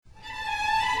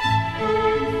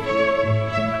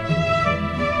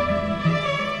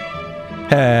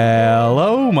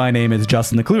Hello, my name is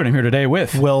Justin the Clue, and I'm here today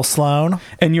with Will Sloan.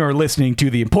 And you're listening to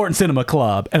the Important Cinema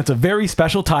Club, and it's a very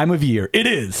special time of year. It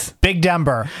is Big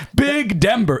Dember. Big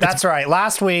Dember. That's right.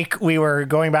 Last week we were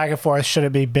going back and forth. Should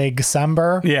it be Big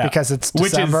December? Yeah, because it's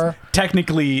December. Which is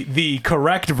technically the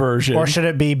correct version. Or should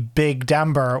it be Big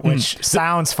Dember, which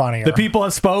sounds funnier? The people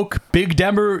have spoke. Big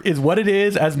Dember is what it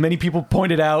is, as many people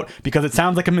pointed out, because it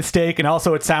sounds like a mistake, and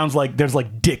also it sounds like there's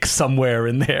like dick somewhere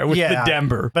in there with the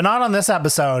Dember. But not on this episode,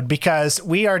 because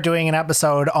we are doing an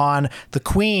episode on the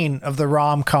queen of the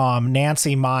rom-com,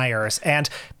 Nancy Meyers. And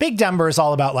Big Dember is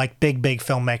all about like big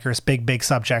filmmakers, big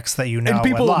subjects that you know and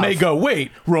people and love. may go,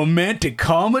 wait, romantic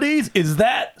comedies? Is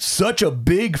that such a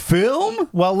big film?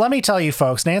 Well, let me tell you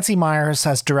folks, Nancy Meyers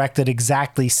has directed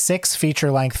exactly 6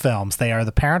 feature-length films. They are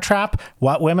The Parent Trap,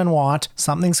 What Women Want,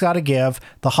 Something's Gotta Give,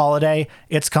 The Holiday,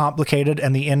 It's Complicated,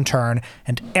 and The Intern.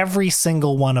 And every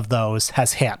single one of those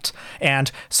has hit.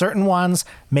 And certain ones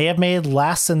may have made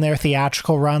less in their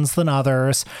theatrical runs than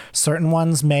others. Certain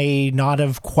ones may not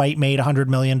have quite made $100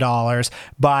 million,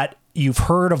 but you've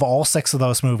heard of all 6 of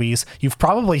those movies. You've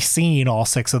probably seen all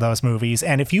 6 of those movies.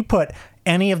 And if you put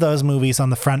any of those movies on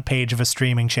the front page of a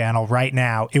streaming channel right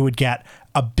now, it would get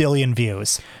 1 billion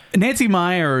views. Nancy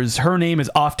Meyers, her name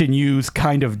is often used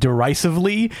kind of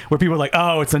derisively, where people are like,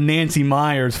 oh, it's a Nancy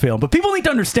Meyers film. But people need to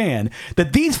understand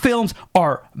that these films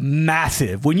are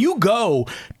massive. When you go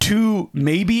to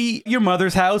maybe your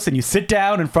mother's house and you sit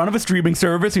down in front of a streaming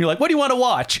service and you're like, what do you want to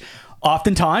watch?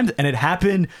 Oftentimes, and it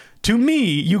happened to me,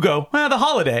 you go, The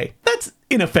Holiday. That's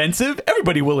inoffensive.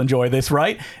 Everybody will enjoy this,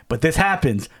 right? But this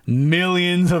happens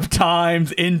millions of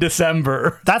times in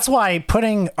December. That's why,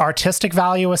 putting artistic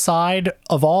value aside,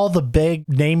 of all the big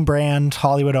name brand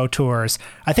Hollywood auteurs,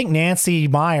 I think Nancy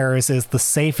Meyers is the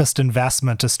safest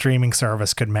investment a streaming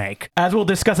service could make. As we'll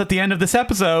discuss at the end of this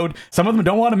episode, some of them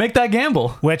don't want to make that gamble.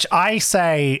 Which I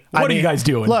say... What are you guys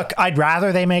doing? Look, I'd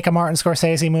rather they make a Martin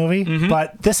Scorsese movie,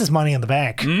 but this is money in the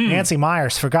bank. Nancy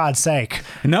Meyers, for God's sake.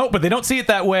 No, but they don't see it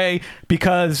that way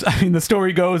because, I mean, the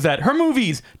story goes that her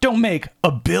movies don't make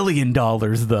 $1 billion,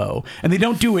 though, and they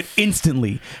don't do it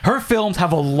instantly. Her films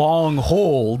have a long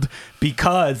hold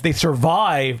because they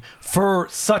survive for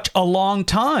such a long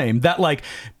time that, like,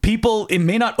 people, it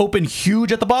may not open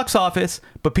huge at the box office,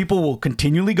 but people will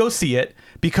continually go see it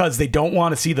because they don't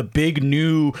want to see the big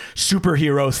new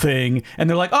superhero thing. And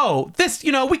they're like, oh, this,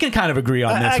 we can kind of agree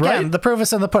on this, right? Again, the proof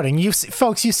is in the pudding.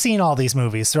 Folks, you've seen all these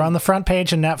movies. They're on the front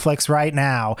page of Netflix right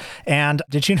now. And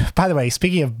did you, by the way,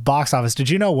 speaking of box office, did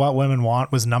you know What Women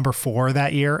Want was number 4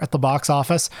 that year at the box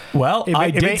office? Well,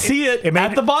 I did see it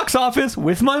at the box office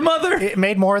with my mother. It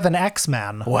made more than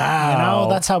X-Men. Wow.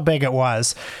 That's how big it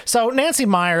was. So Nancy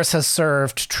Meyers has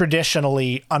served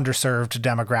traditionally underserved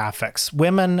demographics,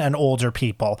 women and older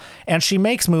people. And she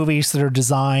makes movies that are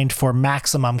designed for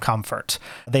maximum comfort.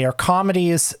 They are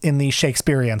comedies in the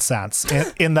Shakespearean sense,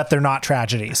 in that they're not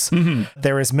tragedies.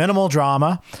 There is minimal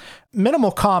drama.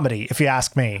 Minimal comedy, if you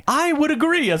ask me. I would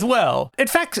agree as well. In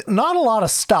fact, not a lot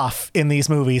of stuff in these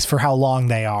movies for how long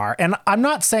they are. And I'm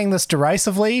not saying this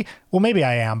derisively. Well, maybe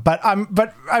I am, but I'm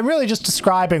really just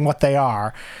describing what they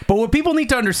are. But what people need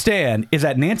to understand is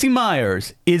that Nancy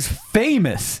Meyers is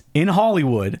famous in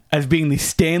Hollywood as being the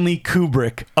Stanley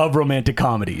Kubrick of romantic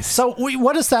comedies. So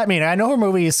what does that mean? I know her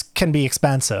movies can be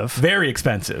expensive. Very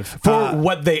expensive for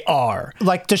what they are.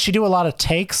 Like, does she do a lot of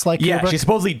takes like Yeah, Kubrick? she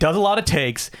supposedly does a lot of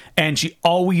takes, and she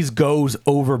always goes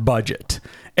over budget.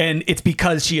 And it's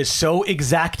because she is so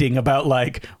exacting about,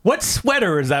 like, what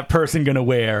sweater is that person going to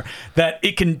wear, that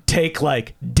it can take,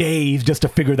 like, days just to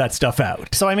figure that stuff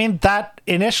out. So, I mean, that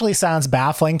initially sounds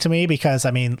baffling to me because,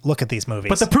 I mean, look at these movies.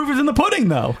 But the proof is in the pudding,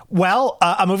 though. Well,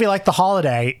 a movie like The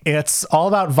Holiday, it's all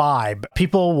about vibe.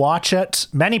 People watch it.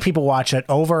 Many people watch it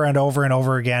over and over and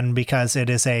over again because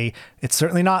it's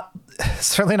certainly not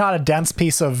a dense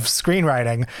piece of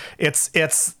screenwriting. It's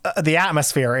the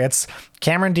atmosphere. It's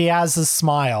Cameron Diaz's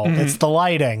smile. It's the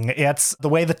lighting. It's the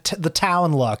way the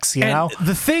town looks, you know?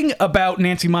 The thing about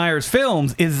Nancy Meyers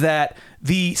films is that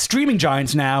the streaming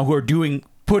giants now who are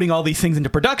putting all these things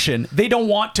into production, they don't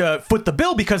want to foot the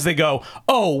bill because they go,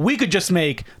 oh, we could just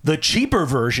make the cheaper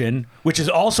version, which is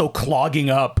also clogging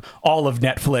up all of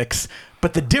Netflix.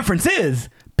 But the difference is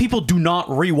people do not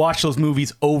rewatch those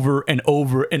movies over and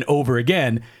over and over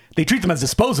again. they treat them as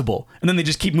disposable, and then they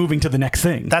just keep moving to the next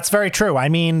thing. That's very true. I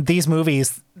mean, these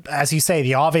movies, as you say,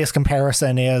 the obvious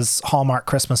comparison is Hallmark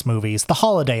Christmas movies, the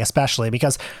holiday especially,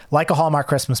 because like a Hallmark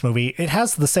Christmas movie, it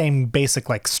has the same basic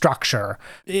like structure,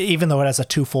 even though it has a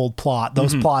twofold plot.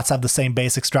 Those plots have the same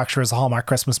basic structure as a Hallmark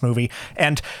Christmas movie,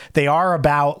 and they are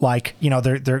about like, you know,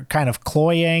 they're kind of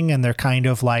cloying, and they're kind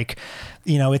of like,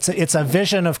 you know, it's a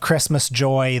vision of Christmas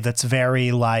joy that's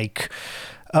very like,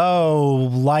 oh,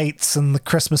 lights and the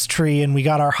Christmas tree, and we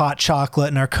got our hot chocolate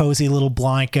and our cozy little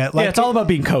blanket. Like, yeah, it's all about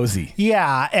being cozy.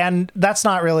 Yeah, and that's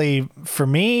not really for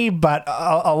me, but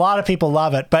a lot of people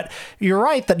love it. But you're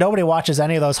right that nobody watches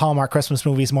any of those Hallmark Christmas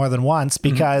movies more than once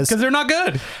because they're not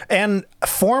good. And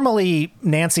formally,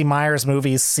 Nancy Meyers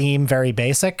movies seem very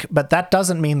basic, but that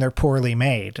doesn't mean they're poorly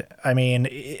made. I mean,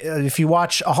 if you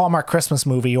watch a Hallmark Christmas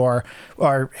movie, or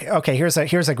okay, here's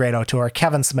a great auteur,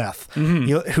 Kevin Smith,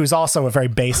 who's also a very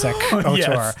basic auteur,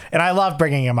 Yes. and I love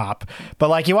bringing him up. But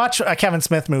like, you watch a Kevin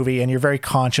Smith movie and you're very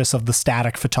conscious of the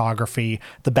static photography,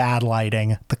 the bad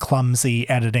lighting, the clumsy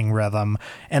editing rhythm,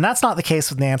 and that's not the case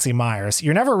with Nancy Meyers.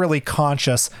 You're never really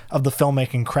conscious of the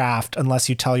filmmaking craft unless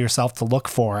you tell yourself to look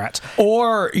for it.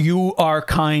 Or you are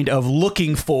kind of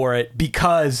looking for it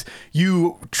because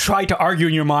you try to argue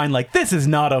in your mind, like, this is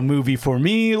not a movie for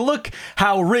me. Look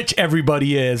how rich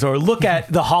everybody is. Or look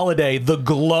at the holiday, the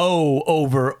glow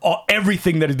over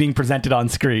everything that is being presented on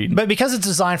screen. But because it's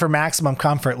designed for maximum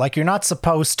comfort, like, you're not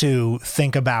supposed to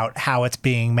think about how it's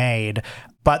being made.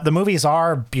 But the movies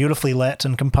are beautifully lit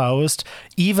and composed,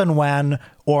 even when,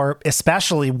 or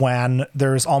especially when,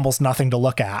 there's almost nothing to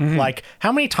look at. Like,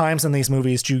 how many times in these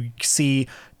movies do you see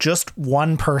just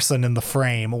one person in the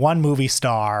frame, one movie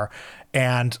star,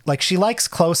 and like, she likes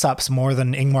close-ups more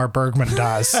than Ingmar Bergman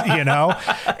does, you know?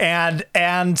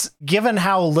 And given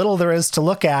how little there is to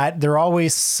look at, there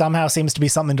always somehow seems to be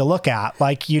something to look at.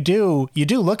 Like, you do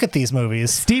look at these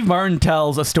movies. Steve Martin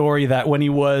tells a story that when he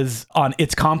was on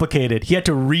It's Complicated, he had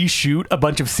to reshoot a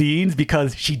bunch of scenes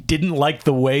because she didn't like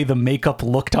the way the makeup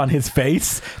looked on his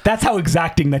face. That's how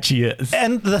exacting that she is.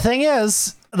 And the thing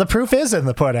is, the proof is in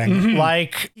the pudding.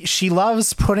 Like, she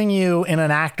loves putting you in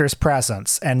an actor's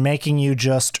presence and making you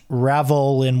just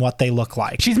revel in what they look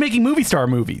like. She's making movie star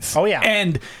movies. Oh, yeah.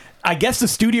 And I guess the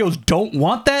studios don't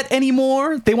want that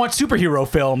anymore. They want superhero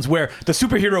films where the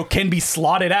superhero can be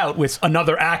slotted out with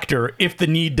another actor if the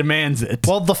need demands it.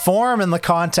 Well, the form and the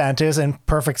content is in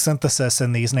perfect synthesis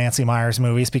in these Nancy Meyers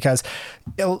movies because,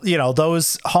 you know,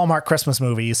 those Hallmark Christmas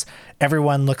movies,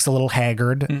 everyone looks a little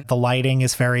haggard. The lighting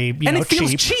is very, and it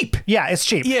feels cheap. Yeah, it's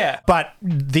cheap. Yeah. But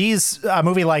a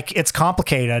movie like It's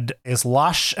Complicated is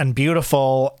lush and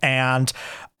beautiful, and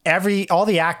all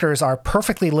the actors are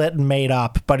perfectly lit and made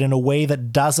up, but in a way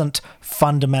that doesn't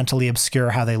fundamentally obscure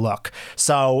how they look.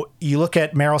 So you look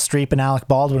at Meryl Streep and Alec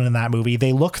Baldwin in that movie,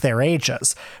 they look their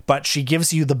ages, but she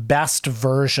gives you the best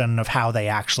version of how they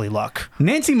actually look.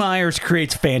 Nancy Meyers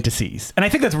creates fantasies, and I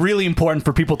think that's really important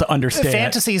for people to understand.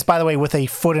 Fantasies, by the way, with a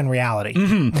foot in reality.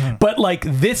 But like,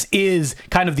 this is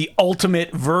kind of the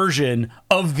ultimate version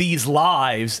of these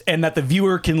lives, and that the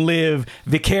viewer can live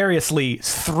vicariously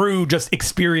through just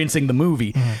experiencing the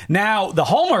movie. Now, the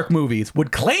Hallmark movies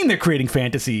would claim they're creating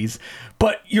fantasies,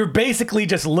 but you're basically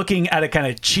just looking at a kind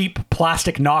of cheap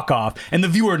plastic knockoff, and the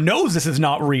viewer knows this is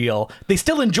not real. They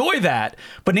still enjoy that,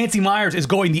 but Nancy Meyers is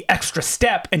going the extra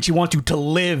step, and she wants you to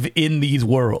live in these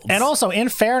worlds. And also, in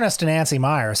fairness to Nancy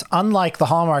Meyers, unlike the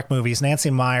Hallmark movies,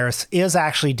 Nancy Meyers is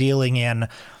actually dealing in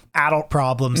adult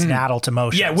problems and adult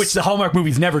emotions. Yeah, which the Hallmark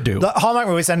movies never do. The Hallmark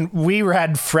movies, and we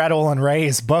read Fred Olin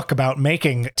Ray's book about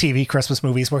making TV Christmas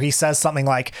movies, where he says something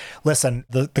like, listen,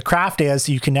 the craft is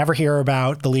you can never hear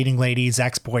about the leading lady's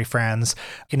ex-boyfriends.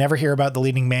 You can never hear about the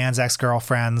leading man's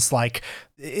ex-girlfriends. Like,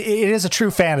 it is a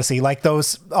true fantasy. Like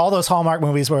all those Hallmark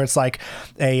movies where it's like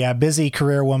a busy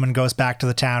career woman goes back to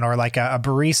the town, or like a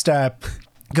barista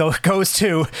goes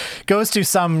to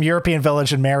some European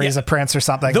village and marries a prince or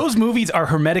something. Those movies are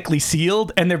hermetically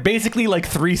sealed, and they're basically like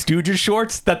Three Stooges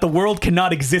shorts that the world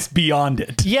cannot exist beyond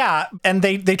it. Yeah, and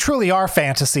they truly are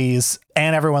fantasies,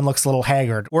 and everyone looks a little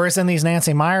haggard. Whereas in these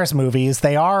Nancy Meyers movies,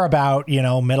 they are about, you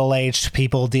know, middle-aged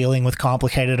people dealing with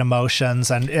complicated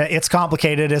emotions, and It's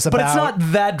Complicated is about... But it's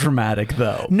not that dramatic,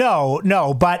 though.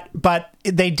 No, but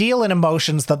they deal in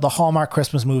emotions that the Hallmark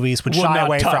Christmas movies would shy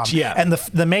away from. Yeah. And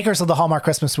the makers of the Hallmark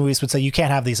Christmas movies would say you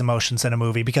can't have these emotions in a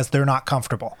movie because they're not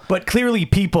comfortable. But clearly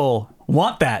people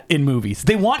want that in movies.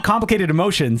 They want complicated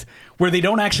emotions where they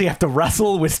don't actually have to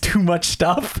wrestle with too much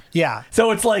stuff. Yeah.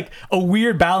 So it's like a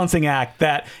weird balancing act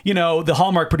that, you know, the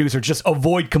Hallmark producers just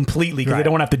avoid completely because they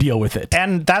don't want to have to deal with it.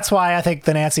 And that's why I think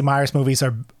the Nancy Meyers movies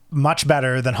are much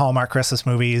better than Hallmark Christmas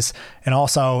movies, and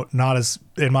also not as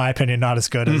in my opinion, not as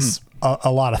good as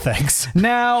a lot of things.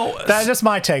 Now, That's just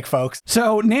my take, folks.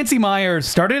 so Nancy Meyers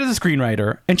started as a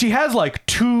screenwriter, and she has like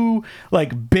two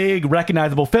like big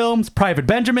recognizable films, Private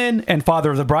Benjamin and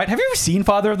Father of the Bride. Have you ever seen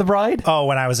Father of the Bride? Oh,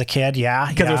 when I was a kid, yeah.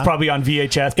 Because it was probably on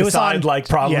VHS beside like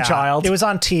Problem Child. It was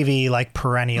on TV like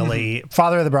perennially.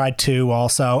 Father of the Bride 2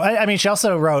 also. I mean, she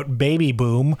also wrote Baby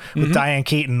Boom with Diane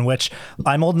Keaton, which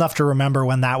I'm old enough to remember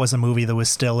when that was a movie that was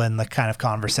still in the kind of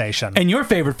conversation. And your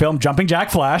favorite film, Jumping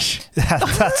Jack Flash.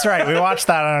 That's right. We watched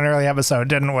that on an early episode,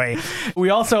 didn't we? We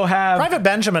also have... Private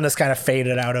Benjamin has kind of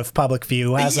faded out of public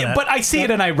view, hasn't it? But I see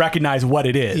it and I recognize what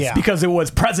it is because it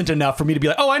was present enough for me to be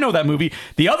like, oh, I know that movie.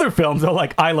 The other films are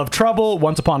like I Love Trouble,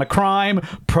 Once Upon a Crime,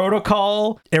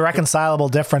 Protocol. Irreconcilable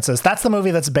Differences. That's the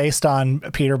movie that's based on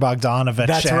Peter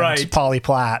Bogdanovich and Polly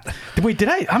Platt. Wait,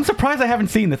 I'm surprised I haven't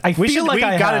seen this. I feel like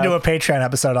I got to do a Patreon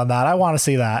episode on that. I want to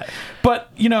see that. But,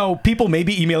 you know, people may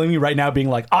be emailing me right now being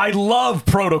like, I love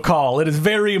Protocol. It is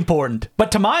very important.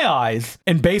 But to my eyes,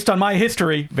 and based on my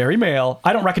history, very male,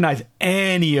 I don't recognize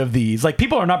any of these. Like,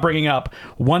 people are not bringing up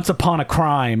Once Upon a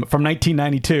Crime from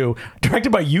 1992,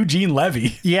 directed by Eugene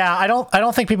Levy. Yeah, I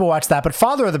don't think people watch that. But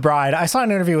Father of the Bride, I saw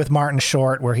an interview with Martin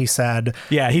Short where he said...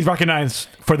 Yeah, he's recognized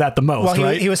for that the most,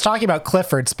 right? He was talking about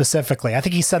Clifford specifically. I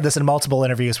think he said this in multiple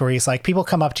interviews where he's like, people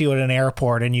come up to you at an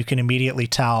airport and you can immediately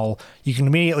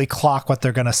clock what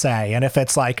they're going to say. And if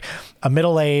it's like a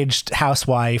middle-aged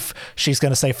housewife, she's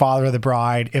going to say Father of the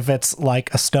Bride. If it's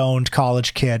like a stoned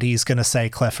college kid, he's going to say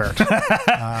Clifford.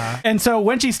 And so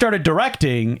when she started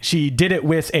directing, she did it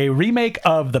with a remake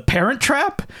of The Parent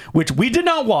Trap, which we did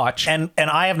not watch. And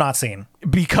I have not seen.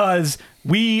 Because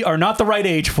we are not the right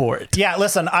age for it. Yeah,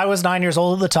 listen, I was 9 years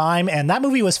old at the time, and that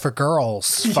movie was for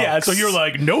girls, folks. Yeah, so you're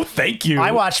like, no, thank you.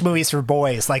 I watched movies for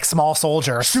boys, like Small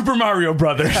Soldiers. Super Mario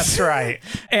Brothers. That's right.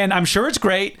 And I'm sure it's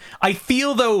great. I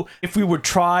feel, though, if we would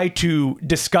try to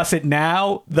discuss it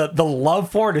now, the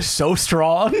love for it is so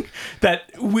strong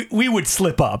that we would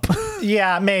slip up.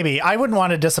 Yeah, maybe. I wouldn't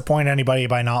want to disappoint anybody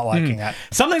by not liking it.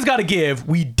 Something's Got to Give,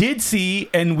 we did see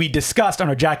and we discussed on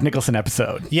our Jack Nicholson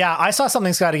episode. Yeah, I saw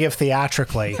Something's Got to Give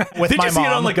theatrically with my mom. Did you see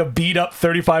it on like a beat up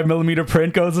 35mm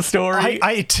print, goes the story?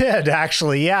 I did,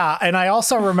 actually, yeah. And I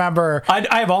also remember...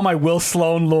 I have all my Will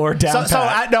Sloan lore down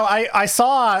pat. I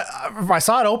saw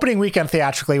it opening weekend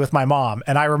theatrically with my mom,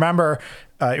 and I remember...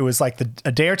 it was like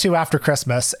a day or two after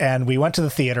Christmas, and we went to the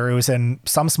theater. It was in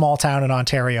some small town in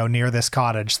Ontario near this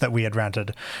cottage that we had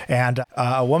rented. And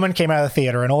a woman came out of the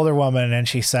theater, an older woman, and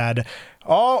she said,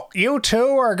 "Oh, you two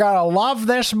are gonna love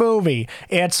this movie.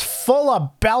 It's full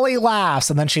of belly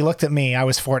laughs." And then she looked at me. I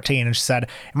was 14, and she said,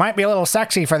 "It might be a little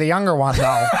sexy for the younger one,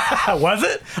 though." Was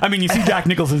it? I mean, you see Jack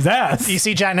Nicholson's ass. You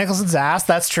see Jack Nicholson's ass,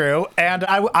 that's true. And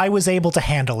I was able to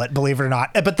handle it, believe it or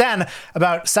not. But then,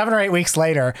 about 7 or 8 weeks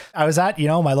later, I was at,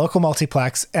 my local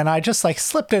multiplex, and I just like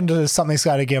slipped into Something's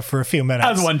Got to Give for a few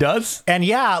minutes. As one does. And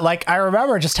yeah, like I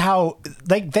remember just how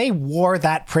they wore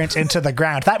that print into the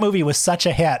ground. That movie was such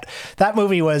a hit. That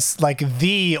movie was like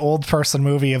the old person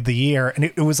movie of the year, and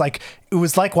it was like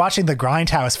watching the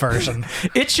Grindhouse version.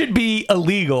 It should be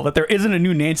illegal that there isn't a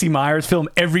new Nancy Meyers film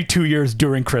every 2 years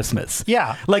during Christmas.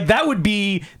 Yeah. Like that would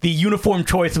be the uniform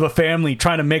choice of a family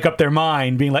trying to make up their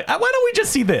mind, being like, why don't we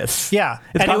just see this? Yeah.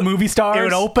 It's called Movie Stars. It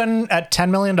would open at $10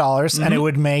 million and it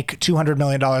would make $200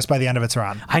 million by the end of its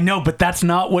run. I know, but that's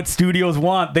not what studios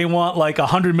want. They want like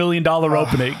 $100 million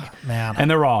opening. Man. And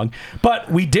they're wrong. But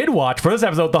we did watch for this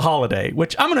episode The Holiday,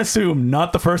 which I'm going to assume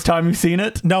not the first time you've seen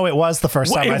it. No, it was the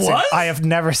first time I've seen it. I have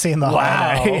never seen The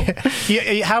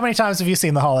Holiday. How many times have you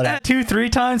seen The Holiday?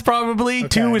 2-3 times probably. Okay.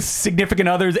 2 with significant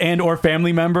others and or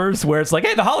family members, where it's like,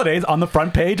 hey, The Holiday's on the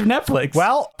front page of Netflix.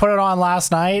 Well, put it on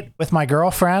last night with my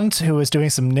girlfriend who was doing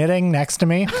some knitting next to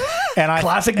me. And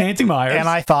Classic Nancy Meyers. And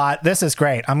I thought, this is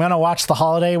great. I'm going to watch The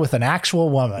Holiday with an actual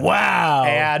woman. Wow.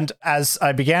 And as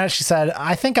I began it, she said,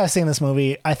 I think I've seen this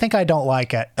movie. I think I don't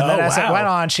like it. And then as it went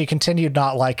on, she continued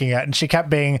not liking it. And she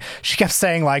kept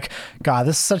saying like, God,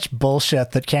 this is such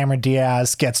bullshit that Cameron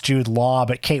Diaz gets Jude Law,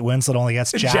 but Kate Winslet only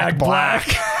gets Jack Black.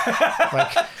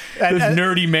 This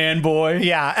nerdy man boy.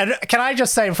 Yeah. And can I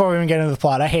just say before we even get into the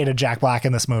plot, I hated Jack Black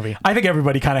in this movie. I think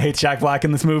everybody kind of hates Jack Black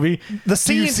in this movie.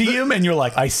 Do you see him and you're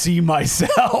like, I see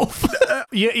myself.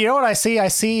 You know what I see? I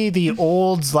see the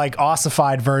old, like,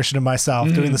 ossified version of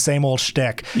myself doing the same old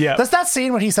shtick. Yeah. There's that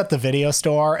scene when he's at the video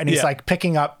store and he's like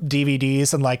picking up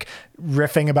DVDs and like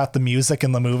riffing about the music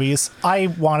in the movies. I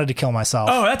wanted to kill myself.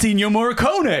 Oh, that's Ennio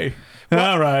Morricone.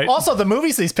 All right. Also, the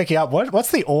movies he's picking up,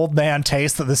 what's the old man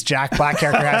taste that this Jack Black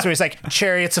character has? Where he's like,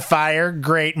 Chariots of Fire,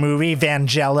 great movie,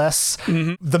 Vangelis,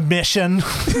 The Mission.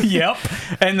 Yep.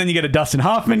 And then you get a Dustin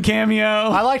Hoffman cameo.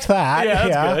 I liked that. Yeah,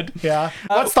 that's good. Yeah.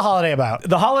 What's The Holiday about?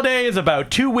 The Holiday is about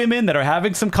two women that are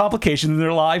having some complications in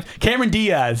their life. Cameron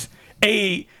Diaz,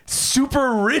 a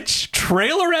super rich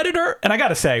trailer editor. And I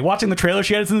gotta say, watching the trailer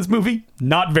she edits in this movie,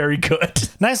 not very good.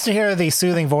 Nice to hear the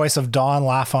soothing voice of Dawn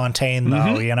LaFontaine,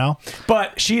 though, you know?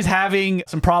 But she's having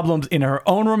some problems in her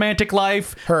own romantic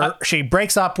life. She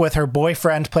breaks up with her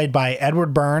boyfriend, played by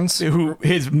Edward Burns. Who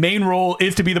his main role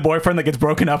is to be the boyfriend that gets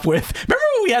broken up with. Remember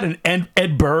when we had an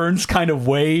Ed Burns kind of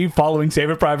wave following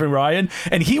Saving Private Ryan?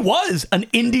 And he was an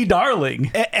indie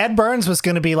darling. Ed Burns was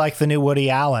going to be like the new Woody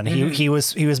Allen. He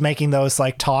was making those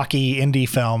like talky indie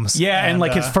films. Yeah, and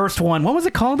like his first one, what was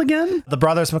it called again? The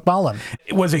Brothers McMullen.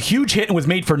 It was a huge hit and was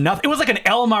made for nothing. It was like an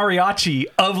El Mariachi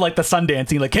of like the Sundance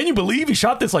scene. Like, can you believe he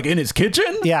shot this like in his kitchen?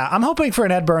 Yeah, I'm hoping for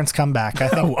an Ed Burns comeback. I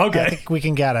think, okay. I think we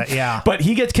can get it, yeah. But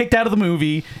he gets kicked out of the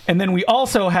movie, and then we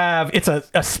also have, it's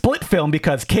a split film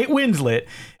because Kate Winslet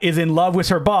is in love with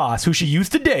her boss, who she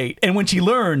used to date, and when she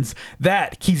learns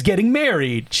that he's getting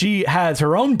married, she has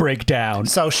her own breakdown.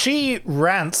 So she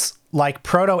rents like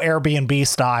proto Airbnb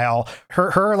style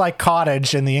her like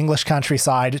cottage in the English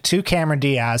countryside to Cameron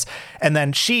Diaz, and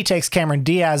then she takes Cameron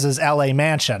Diaz's LA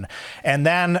mansion. And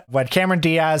then when Cameron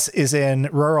Diaz is in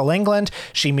rural England,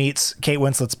 she meets Kate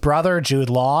Winslet's brother, Jude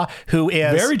Law, who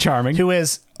is very charming, who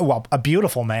is, well, a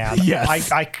beautiful man.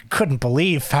 Yes. I couldn't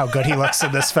believe how good he looks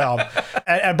in this film.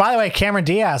 And by the way, Cameron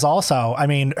Diaz also, I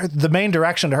mean, the main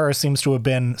direction to her seems to have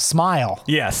been Smile.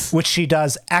 Yes. Which she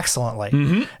does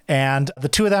excellently. And the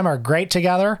two of them are great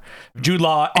together. Jude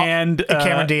Law and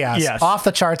Cameron Diaz. Yes. Off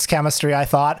the charts chemistry, I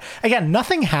thought. Again,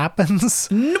 nothing happens.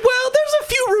 Well, there's a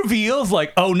few reveals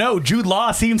like, oh no, Jude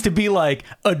Law seems to be like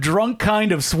a drunk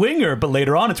kind of swinger, but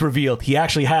later on it's revealed he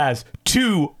actually has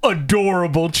two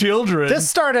adorable children. This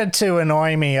started to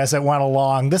annoy me as it went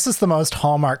along. This is the most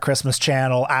Hallmark Christmas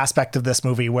Channel aspect of this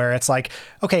movie, where it's like,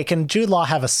 okay, can Jude Law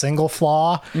have a single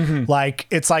flaw? Like,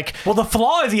 it's like, well, the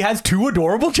flaw is he has two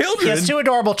adorable children. He has two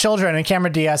adorable children, and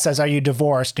Cameron Diaz says, "Are you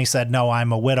divorced?" And he said, "No,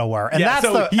 I'm a widower." And yeah,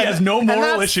 so he has no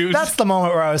moral issues. That's the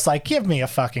moment where I was like, give me a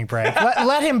fucking break.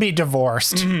 Let him be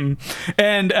divorced.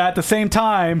 And at the same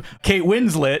time, Kate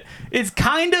Winslet is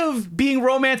kind of being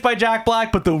romanced by Jack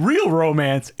Black, but the real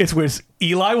romance is with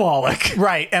Eli Wallach.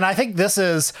 Right. And I think this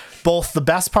is both the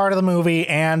best part of the movie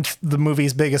and the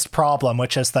movie's biggest problem,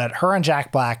 which is that her and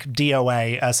Jack Black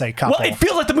DOA as a couple. Well, it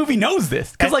feels like the movie knows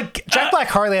this. Because like Jack Black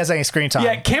hardly has any screen time.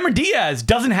 Yeah, Cameron Diaz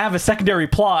doesn't have a secondary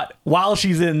plot while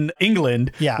she's in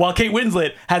England. Yeah. While Kate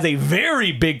Winslet has a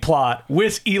very big plot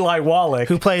with Eli Wallach,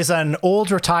 who plays an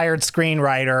old retired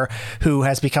screenwriter who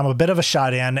has become a bit of a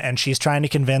shut-in, and she's trying to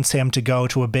convince him to go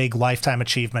to a big Lifetime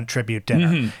Achievement tribute dinner.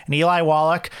 And Eli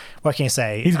Wallach, what can you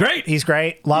say? He's great. He's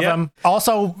great. Love him.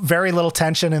 Also, very little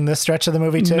tension in this stretch of the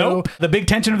movie, too. Nope. The big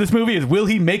tension of this movie is, will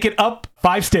he make it up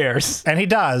 5 stairs? And he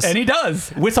does. And he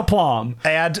does, with aplomb.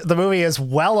 And the movie is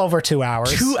well over 2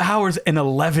 hours. 2 hours and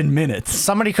 11 minutes.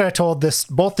 Somebody could have told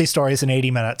both these stories in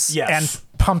 80 minutes. Yes.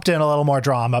 And pumped in a little more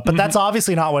drama. But that's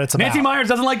obviously not what it's about. Nancy Meyers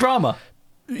doesn't like drama.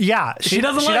 Yeah, she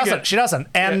doesn't like it. She doesn't.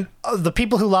 And the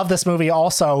people who love this movie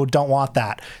also don't want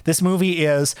that. This movie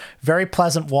is very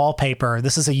pleasant wallpaper.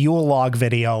 This is a Yule log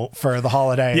video for the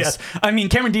holidays. Yes. I mean,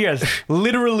 Cameron Diaz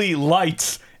literally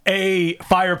lights a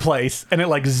fireplace and it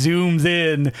like zooms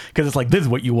in because it's like, this is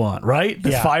what you want, right?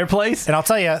 This fireplace. And I'll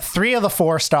tell you, 3 of the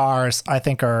 4 stars I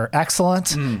think are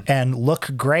excellent and look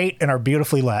great and are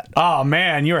beautifully lit. Oh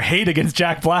man, your hate against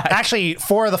Jack Black. Actually,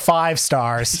 4 of the 5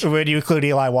 stars when you include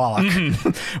Eli Wallach.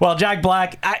 Well, Jack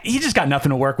Black, he just got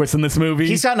nothing to work with in this movie.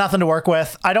 He's got nothing to work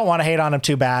with. I don't want to hate on him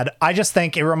too bad. I just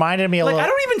think it reminded me a little. I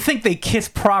don't even think they kiss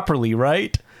properly,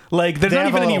 right? Like, there's not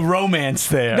even any romance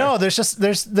there. No,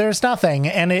 there's nothing,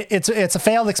 and it's a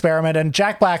failed experiment. And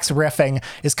Jack Black's riffing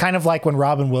is kind of like when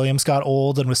Robin Williams got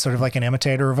old and was sort of like an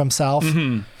imitator of himself.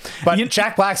 But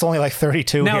Jack Black's only like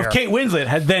 32 now, here. if Kate Winslet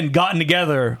had then gotten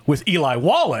together with Eli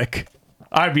Wallach,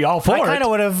 I'd be all for it. I kind of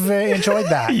would have enjoyed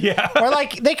that. Yeah. Or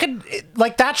like they could,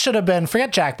 like that should have been,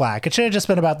 forget Jack Black. It should have just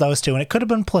been about those two, and it could have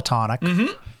been platonic.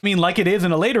 I mean, like it is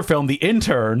in a later film, The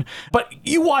Intern, but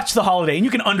you watch The Holiday and you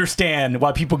can understand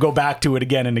why people go back to it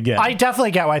again and again. I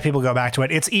definitely get why people go back to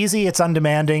it. It's easy, it's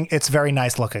undemanding, it's very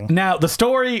nice looking. Now, the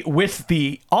story with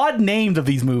the odd names of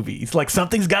these movies, like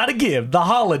Something's Gotta Give, The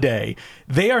Holiday,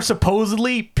 they are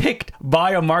supposedly picked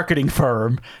by a marketing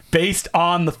firm based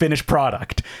on the finished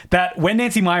product. That when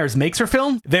Nancy Meyers makes her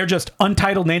film, they're just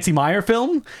Untitled Nancy Meyer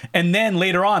film, and then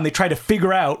later on they try to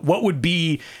figure out what would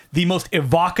be the most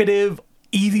evocative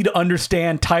easy to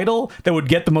understand title that would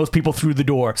get the most people through the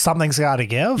door. Something's Gotta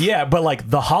Give? Yeah, but like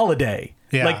The Holiday.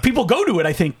 Yeah. Like people go to it,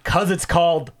 I think, because it's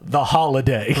called The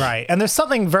Holiday. Right. And there's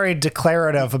something very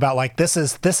declarative about like this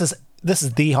is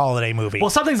the holiday movie. Well,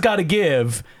 Something's Gotta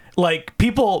Give. Like,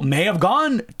 people may have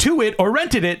gone to it or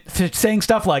rented it saying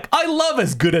stuff like, I love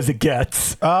As Good As It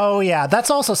Gets. Oh, yeah. That's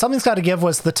also, Something's Gotta Give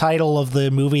was the title of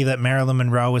the movie that Marilyn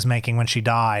Monroe was making when she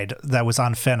died that was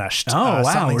unfinished. Oh, wow,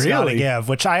 Something's Gotta really? Give,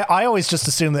 which I always just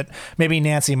assumed that maybe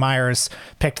Nancy Meyers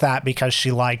picked that because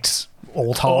she liked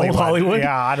old Hollywood. Old Hollywood?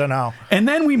 Yeah, I don't know. And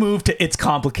then we move to It's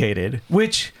Complicated,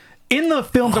 which in the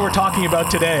films that we're talking about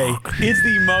today is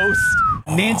the most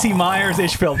Nancy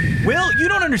Meyers-ish film. Will, you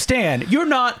don't understand. You're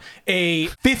not a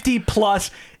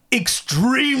 50-plus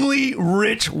extremely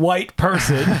rich white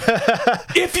person.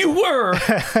 If you were,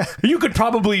 you could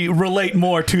probably relate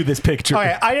more to this picture.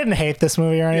 Okay, I didn't hate this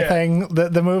movie or anything.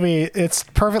 The movie, it's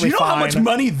perfectly Do you know fine. how much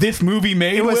money this movie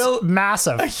made, It was Will?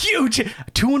 massive. A huge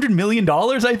 $200 million,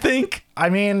 I think. I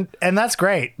mean, and that's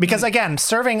great because again,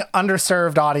 serving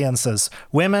underserved audiences,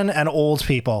 women and old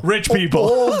people, Rich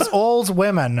people. old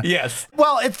women. Yes.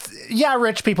 Well, it's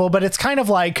rich people, but it's kind of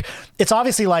like it's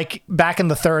obviously like back in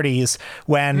the 30s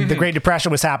when the Great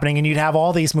Depression was happening, and you'd have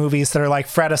all these movies that are like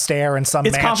Fred Astaire in some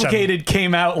It's mansion. Complicated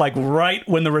came out like right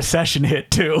when the recession hit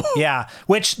too. Yeah,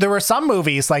 which there were some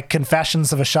movies like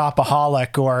Confessions of a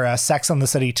Shopaholic or Sex and the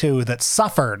City 2 that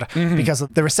suffered because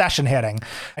of the recession hitting.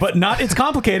 But not It's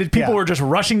Complicated. People Yeah. were just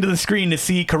rushing to the screen to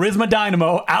see Charisma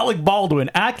Dynamo Alec Baldwin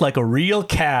act like a real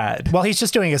cad. Well, he's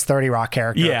just doing his 30 Rock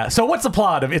character. Yeah. So what's the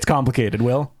plot of It's Complicated,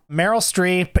 Will? Meryl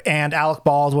Streep and Alec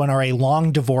Baldwin are a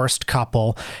long divorced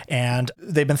couple, and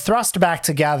they've been thrust back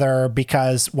together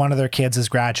because one of their kids is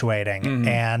graduating.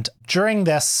 And during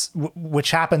this,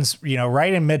 which happens,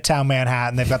 right in Midtown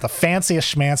Manhattan, they've got the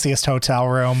fanciest, schmanciest hotel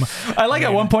room. I like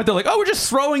at one point they're like, oh, we're just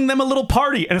throwing them a little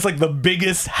party. And it's like the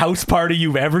biggest house party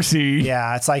you've ever seen.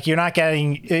 Yeah, it's like you're not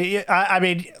getting. I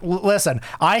mean, listen,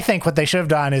 I think what they should have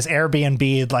done is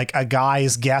Airbnb like a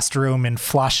guy's guest room in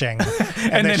Flushing,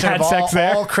 And they then should had have sex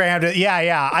there? all crammed it.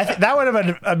 Yeah. I think that would have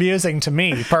been amusing to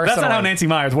me personally. That's not how Nancy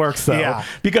Meyers works, though. Yeah.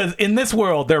 Because in this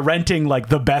world, they're renting like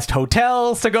the best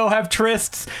hotels to go have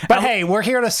trysts. But hey, we're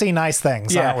here to see nice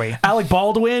things, aren't we? Alec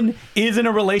Baldwin is in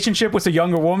a relationship with a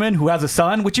younger woman who has a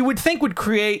son, which you would think would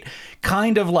create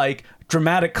kind of like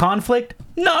dramatic conflict.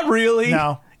 Not really.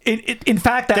 No. In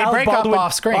fact, They Alec break up Baldwin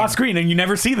off screen, and you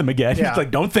never see them again. Yeah. It's like,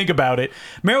 don't think about it.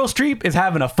 Meryl Streep is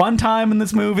having a fun time in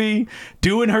this movie,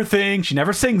 doing her thing. She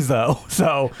never sings though,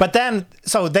 so. But then,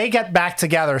 so they get back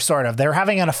together, sort of. They're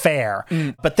having an affair.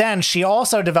 But then she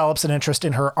also develops an interest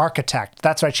in her architect.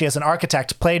 That's right. She has an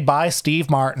architect played by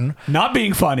Steve Martin. Not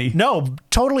being funny. No,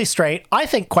 totally straight. I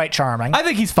think quite charming. I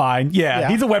think he's fine. Yeah,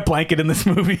 he's a wet blanket in this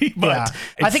movie, but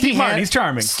I think Steve Martin, he's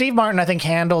charming. Steve Martin, I think,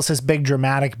 handles his big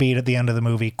dramatic beat at the end of the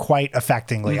movie quite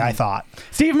effectively, I thought.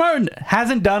 Steve Martin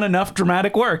hasn't done enough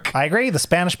dramatic work. I agree. The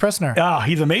Spanish Prisoner. Oh,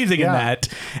 he's amazing in that.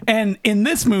 And in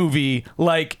this movie,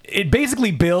 like, it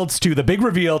basically builds to the big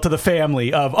reveal to the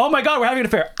family of, oh my God, we're having an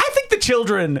affair. I think the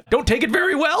children don't take it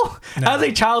very well. No. As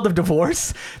a child of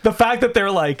divorce, the fact that they're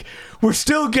like, we're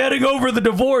still getting over the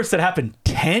divorce that happened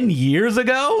 10 years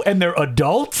ago and they're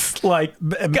adults. Like,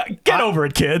 get over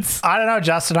it, kids. I don't know,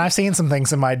 Justin. I've seen some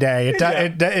things in my day.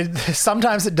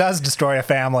 Sometimes it does destroy a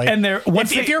family. And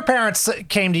if your parents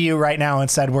came to you right now and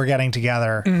said, we're getting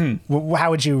together,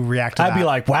 how would you react to that? I'd be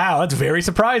like, wow, that's very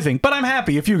surprising. But I'm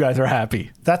happy if you guys are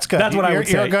happy. That's good. That's what I would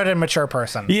say. You're a good and mature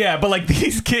person. Yeah, but like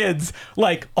these kids,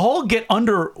 like all get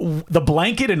under the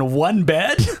blanket in one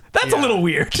bed. That's a little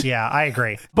weird. Yeah, I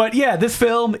agree. But yeah, this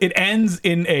film, it ends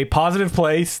in a positive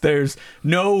place. There's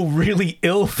no really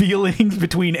ill feelings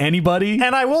between anybody.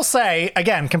 And I will say,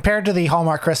 again, compared to the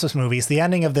Hallmark Christmas movies, the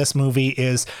ending of this movie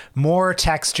is more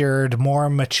textured, more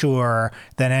mature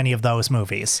than any of those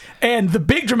movies. And the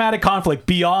big dramatic conflict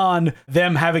beyond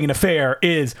them having an affair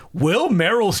is, will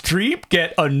Meryl Streep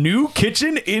get a new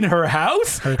kitchen in her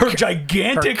house? Her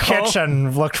gigantic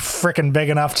kitchen looked freaking big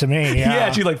enough to me.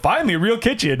 Yeah, she's like, finally a real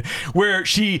kitchen, where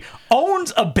she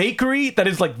owns a bakery that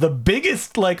is like the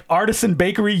biggest like artisan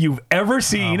bakery you've ever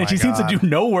seen, and she seems to do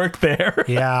no work there.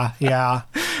 Yeah.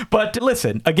 But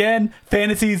listen, again,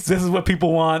 fantasies, this is what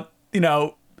people want,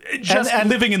 just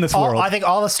living in this world. I think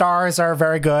all the stars are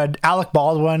very good. Alec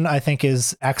Baldwin, I think,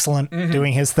 is excellent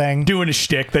doing his thing. Doing his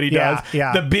shtick that he does.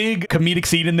 Yeah. The big comedic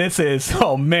scene in this is,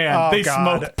 they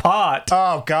smoke pot.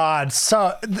 Oh, God.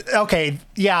 So, okay,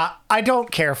 yeah, I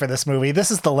don't care for this movie. This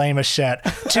is the lamest shit.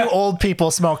 Two old people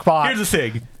smoke pot. Here's the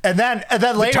thing. And then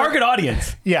later, Target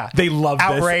audience. yeah, They love this.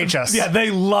 outrageous. Yeah,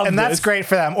 they love and this. that's great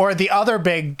for them. Or the other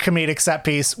big comedic set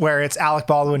piece where it's Alec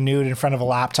Baldwin nude in front of a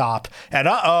laptop, and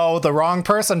the wrong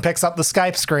person picks up the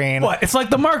Skype screen. What? It's like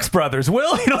the Marx Brothers.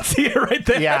 Will, you don't see it right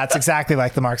there? Yeah, it's exactly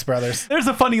like the Marx Brothers. There's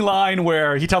a funny line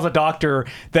where he tells a doctor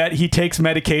that he takes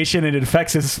medication and it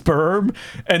affects his sperm.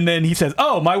 And then he says,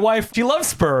 oh, my wife, she loves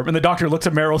sperm. And the doctor looks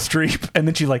at Meryl Streep and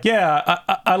then she's like, yeah,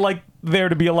 I like there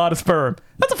to be a lot of sperm.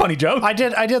 That's a funny joke. I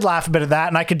did laugh a bit at that,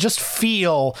 and I could just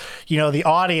feel, the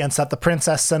audience at the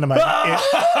Princess Cinema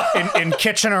in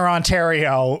Kitchener,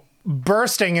 Ontario,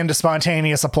 bursting into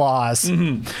spontaneous applause.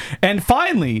 Mm-hmm. And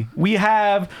finally, we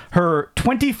have her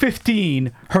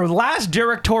 2015, her last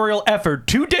directorial effort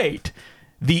to date,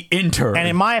 The Intern. And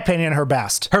in my opinion, her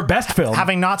best. Her best film.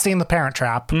 Having not seen The Parent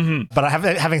Trap, but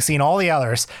having seen all the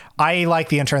others, I like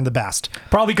The Intern the best.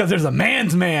 Probably because there's a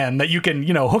man's man that you can,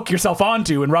 hook yourself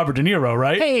onto in Robert De Niro,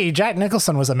 right? Hey, Jack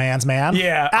Nicholson was a man's man.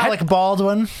 Yeah. Alec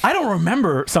Baldwin. I don't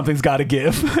remember Something's Gotta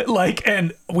Give.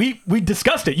 And we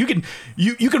discussed it. You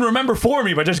can remember for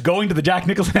me by just going to the Jack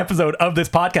Nicholson episode of this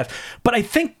podcast. But I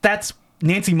think that's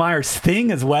Nancy Meyers'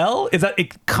 thing as well, is that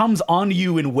it comes on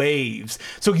you in waves.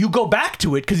 So you go back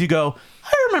to it because you go,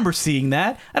 I remember seeing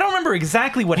that. I don't remember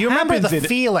exactly what happens. You remember the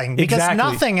feeling, because exactly.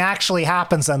 Nothing actually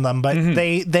happens in them, but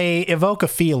they evoke a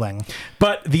feeling.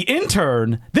 But The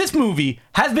Intern, this movie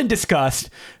has been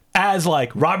discussed as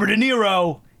like Robert De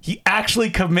Niro. He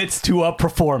actually commits to a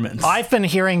performance. I've been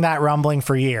hearing that rumbling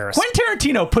for years. Quentin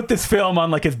Tarantino put this film on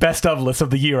like his best of list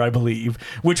of the year, I believe,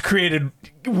 which created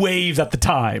waves at the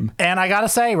time. And I gotta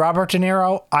say, Robert De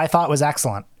Niro, I thought was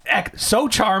excellent. So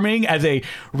charming as a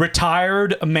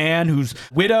retired man who's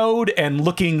widowed and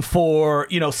looking for,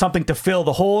 something to fill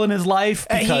the hole in his life.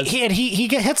 Because He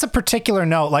hits a particular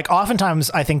note. Like, oftentimes,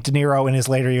 I think De Niro in his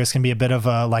later years can be a bit of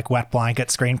a wet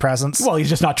blanket screen presence. Well, he's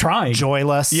just not trying.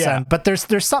 Joyless. Yeah. But there's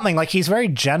something, like, he's very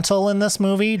gentle in this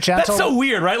movie. Gentle. That's so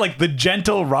weird, right? Like the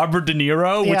gentle Robert De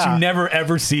Niro, which you never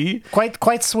ever see.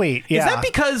 Quite sweet. Yeah. Is that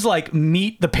because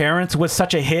Meet the Parents was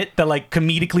such a hit that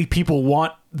comedically people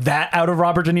want that out of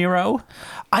Robert De Niro?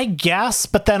 I guess,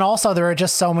 but then also there are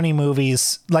just so many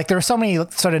movies, there are so many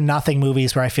sort of nothing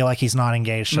movies where I feel like he's not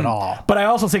engaged at all. But I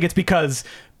also think it's because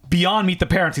beyond Meet the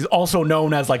Parents, he's also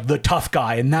known as the tough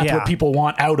guy, and that's what people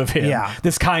want out of him. Yeah.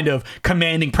 This kind of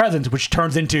commanding presence, which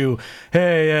turns into,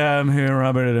 hey, I'm here,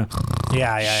 Robert.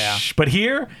 Yeah. But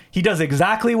here, he does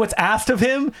exactly what's asked of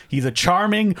him. He's a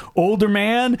charming older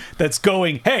man that's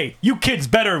going, hey, you kids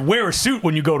better wear a suit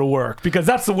when you go to work, because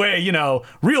that's the way,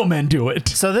 real men do it.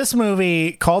 So this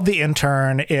movie called The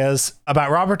Intern is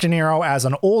about Robert De Niro as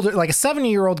an older, a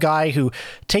 70-year-old guy who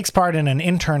takes part in an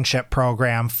internship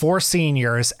program for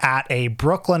seniors at a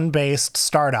Brooklyn-based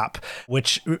startup,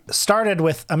 which started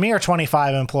with a mere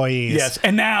 25 employees. Yes,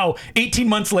 and now, 18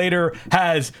 months later,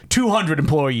 has 200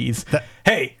 employees.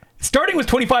 Hey, starting with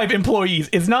 25 employees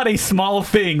is not a small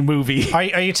thing, movie.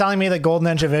 Are you telling me that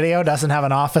Golden Ninja Video doesn't have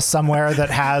an office somewhere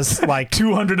that has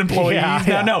 200 employees?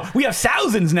 Yeah. No, we have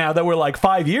thousands now that we're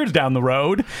 5 years down the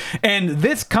road. And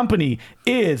this company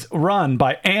is run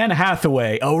by Anne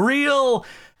Hathaway, a real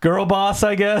girl boss,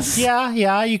 I guess.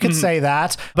 Yeah, you could say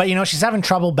that. But, she's having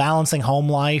trouble balancing home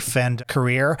life and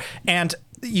career. And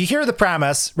you hear the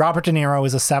premise, Robert De Niro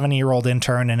is a 70-year-old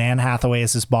intern and Anne Hathaway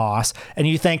is his boss, and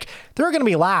you think there are going to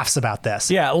be laughs about this.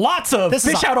 Yeah, lots of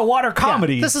fish out of water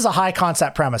comedy. Yeah, this is a high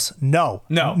concept premise. No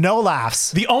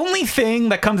laughs. The only thing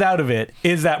that comes out of it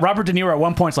is that Robert De Niro at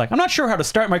one point is I'm not sure how to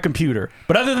start my computer.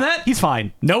 But other than that, he's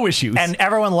fine. No issues. And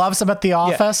everyone loves him at the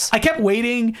office. Yeah. I kept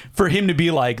waiting for him to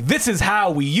be this is how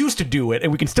we used to do it,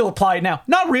 and we can still apply it now.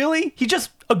 Not really. He's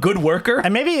just a good worker.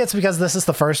 And maybe it's because this is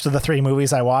the first of the 3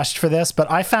 movies I watched for this,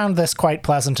 but I found this quite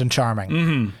pleasant and charming.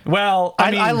 Mm-hmm. Well,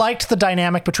 I liked the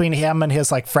dynamic between him and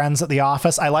his friends at the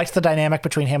office. I liked the dynamic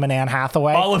between him and Anne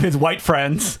Hathaway. All of his white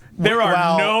friends. There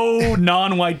are no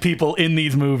non-white people in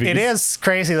these movies. It is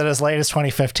crazy that as late as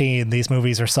 2015, these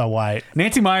movies are so white.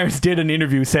 Nancy Meyers did an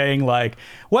interview saying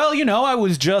well, I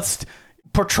was just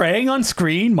portraying on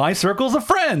screen my circles of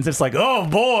friends. It's oh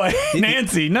boy,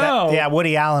 Nancy, no.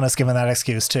 Woody Allen has given that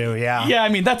excuse too. Yeah,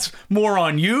 that's more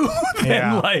on you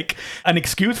than an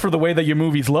excuse for the way that your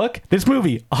movies look. This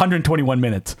movie, 121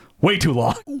 minutes. Way too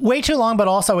long. Way too long, but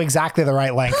also exactly the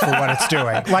right length for what it's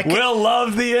doing. Like, Will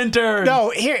loves The Intern.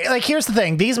 no, here's the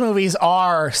thing. These movies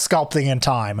are sculpting in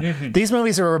time. Mm-hmm. These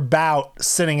movies are about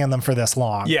sitting in them for this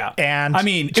long. Yeah. And I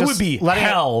mean, it would be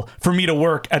hell for me to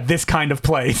work at this kind of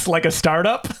place, like a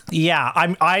startup. Yeah,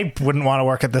 I wouldn't want to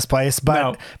work at this place,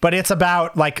 but it's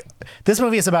about, like, this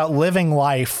movie is about living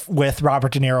life with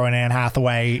Robert De Niro and Anne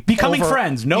Hathaway. Becoming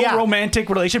friends. No romantic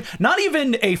relationship. Not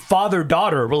even a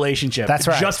father-daughter relationship. That's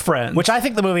right. Just friends. Which I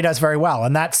think the movie does very well.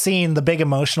 And that scene, the big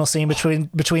emotional scene between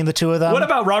the two of them. What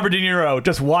about Robert De Niro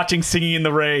just watching Singing in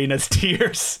the Rain as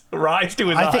tears rise to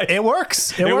his eyes? I think it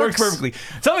works. It works perfectly.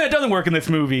 Something that doesn't work in this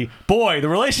movie, boy, the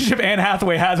relationship Anne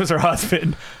Hathaway has with her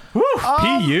husband. Woo,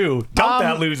 P.U. Dump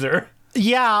that loser.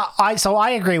 Yeah,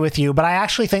 I agree with you, but I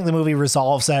actually think the movie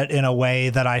resolves it in a way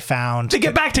that I found... They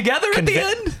get back together at the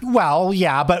end? Well,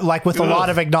 yeah, but like with a lot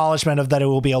of acknowledgement of that it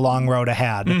will be a long road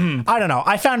ahead. Mm-hmm. I don't know.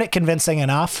 I found it convincing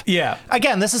enough. Yeah.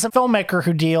 Again, this is a filmmaker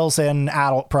who deals in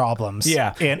adult problems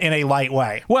in a light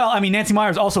way. Well, I mean, Nancy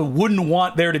Meyers also wouldn't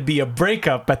want there to be a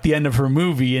breakup at the end of her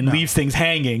movie and leaves things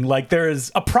hanging. Like, there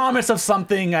is a promise of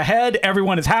something ahead.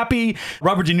 Everyone is happy.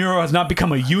 Robert De Niro has not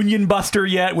become a union buster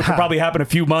yet, which will probably happen a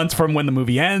few months from when the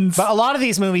movie ends. But a lot of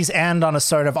these movies end on a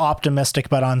sort of optimistic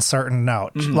but uncertain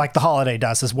note, like The Holiday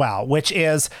does as well, which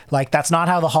is like, that's not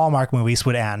how the Hallmark movies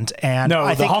would end. And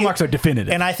no, the Hallmarks are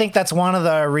definitive. And I think that's one of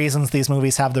the reasons these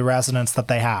movies have the resonance that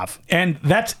they have. And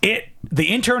that's it. The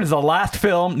Intern is the last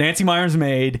film Nancy Meyers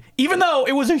made, even though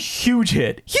it was a huge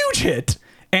hit. Huge hit.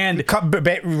 And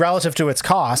relative to its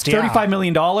cost, $35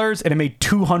 million, and it made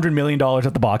 $200 million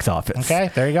at the box office. Okay,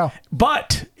 there you go.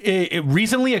 But it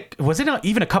recently, was it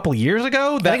even a couple years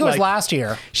ago? I think it was last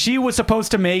year. She was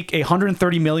supposed to make a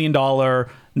 $130 million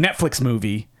Netflix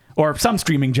movie, or some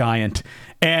streaming giant,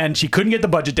 and she couldn't get the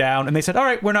budget down, and they said, all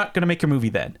right, we're not going to make your movie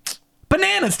then.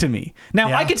 Bananas to me.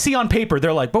 Now, I could see on paper,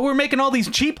 they're like, but we're making all these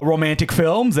cheap romantic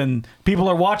films and people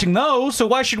are watching those, so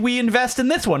why should we invest in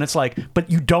this one? It's like, but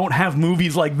you don't have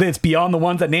movies like this beyond the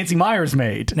ones that Nancy Meyers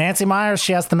made. Nancy Meyers,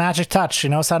 she has the magic touch. She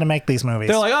knows how to make these movies.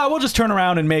 They're like, oh, we'll just turn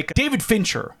around and make David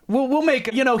Fincher. We'll make,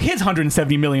 his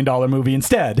 $170 million movie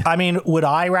instead. I mean, would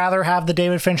I rather have the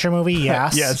David Fincher movie?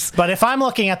 Yes. Yes. But if I'm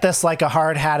looking at this like a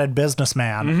hard-hatted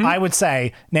businessman, I would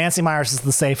say Nancy Meyers is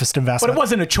the safest investment. But it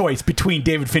wasn't a choice between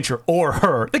David Fincher or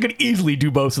her. They could easily do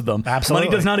both of them. Absolutely.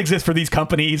 Money does not exist for these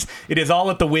companies. It is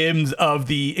all at the whims of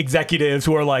the executives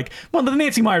who are like, well, the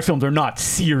Nancy Meyers films are not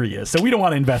serious, so we don't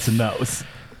want to invest in those.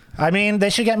 I mean, they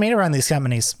should get me to run these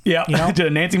companies. Yeah, to a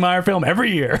Nancy Meyer film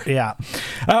every year. Yeah.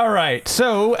 All right.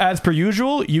 So, as per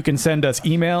usual, you can send us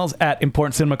emails at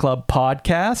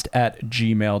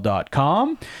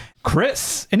importantcinemaclubpodcast@gmail.com.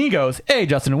 Chris, and he goes, hey,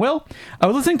 Justin and Will, I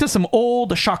was listening to some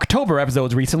old Shocktober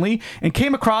episodes recently and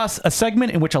came across a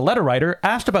segment in which a letter writer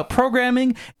asked about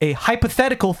programming a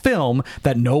hypothetical film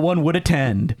that no one would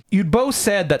attend. You'd both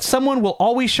said that someone will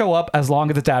always show up as long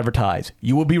as it's advertised.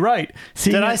 You will be right.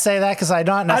 Did I say that? Because I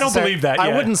don't believe that.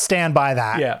 I wouldn't stand by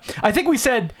that. Yeah. I think we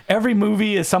said every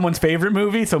movie is someone's favorite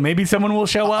movie, so maybe someone will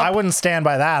show up. I wouldn't stand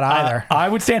by that either.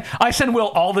 I send Will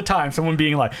all the time, someone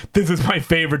being like, this is my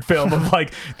favorite film of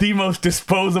like the most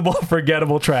disposable,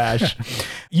 forgettable trash.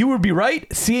 You would be right,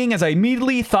 seeing as I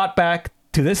immediately thought back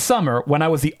to this summer when I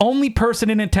was the only person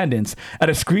in attendance at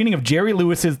a screening of Jerry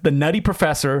Lewis's The Nutty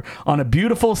Professor on a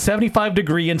beautiful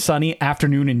 75-degree and sunny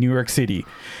afternoon in New York City.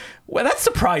 Well, that's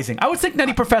surprising. I would think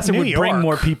Nutty Professor would bring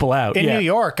more people out. In New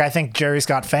York, I think Jerry's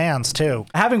got fans, too.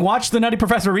 Having watched The Nutty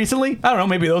Professor recently, I don't know,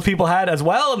 maybe those people had as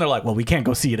well, and they're like, well, we can't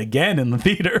go see it again in the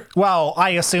theater. Well,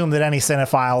 I assume that any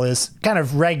cinephile is kind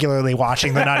of regularly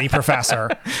watching The Nutty Professor.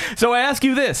 So I ask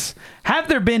you this. Have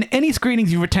there been any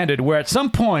screenings you've attended where at some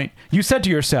point you said to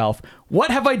yourself,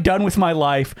 what have I done with my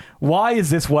life? Why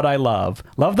is this what I love?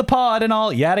 Love the pod and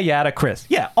all, yada yada, Chris.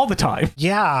 Yeah, all the time.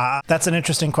 Yeah, that's an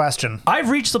interesting question. I've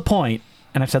reached the point,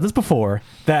 and I've said this before,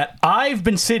 that I've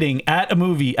been sitting at a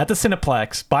movie at the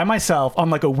Cineplex by myself on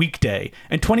like a weekday,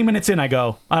 and 20 minutes in I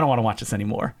go, I don't want to watch this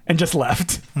anymore, and just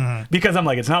left. Because I'm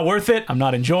like, it's not worth it. I'm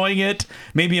not enjoying it.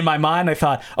 Maybe in my mind I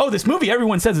thought, oh, this movie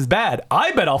everyone says is bad.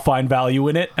 I bet I'll find value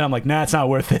in it. And I'm like, nah, it's not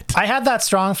worth it. I had that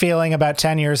strong feeling about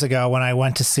 10 years ago when I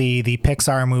went to see the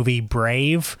Pixar movie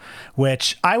Brave,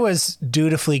 which I was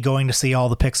dutifully going to see all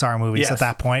the Pixar movies at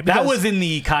that point. That was in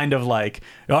the kind of like,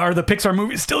 are the Pixar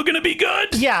movies still going to be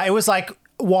good? Yeah, it was like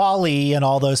Wall-E and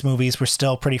all those movies were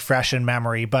still pretty fresh in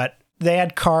memory, but they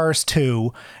had Cars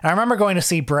 2. And I remember going to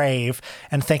see Brave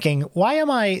and thinking, why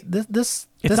am I this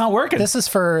It's not working. This is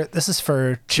for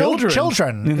children.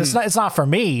 Mm-hmm. It's not for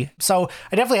me. So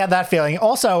I definitely had that feeling.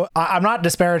 Also, I'm not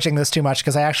disparaging this too much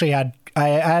because I actually had I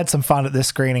had some fun at this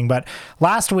screening, but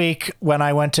last week when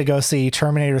I went to go see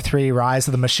Terminator 3 Rise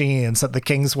of the Machines at the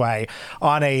Kingsway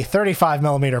on a 35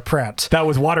 millimeter print. That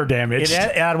was water damaged.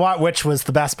 Which was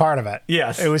the best part of it.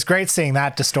 Yes. It was great seeing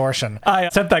that distortion. I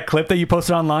sent that clip that you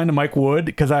posted online to Mike Wood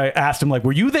because I asked him, like,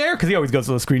 were you there? Because he always goes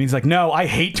to those screenings. He's like, no, I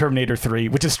hate Terminator 3,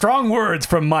 which is strong words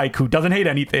from Mike, who doesn't hate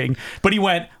anything. But he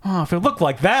went, oh, if it looked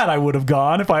like that, I would have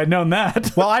gone if I had known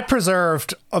that. Well, I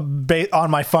preserved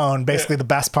on my phone basically the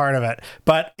best part of it.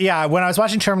 But yeah, when I was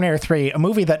watching Terminator 3, a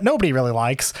movie that nobody really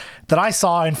likes, that I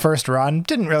saw in first run,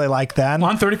 didn't really like then.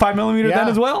 On 35 millimeter then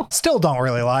as well? Still don't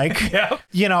really like. Yeah.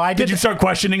 You know, Did you start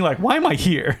questioning, like, why am I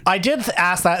here? I did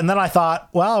ask that, and then I thought,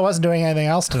 well, I wasn't doing anything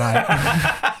else tonight.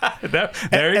 there you go.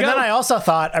 And then I also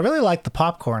thought, I really like the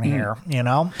popcorn here, you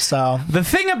know? So the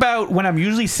thing about when I'm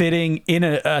usually sitting in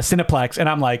a Cineplex and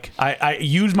I'm like, I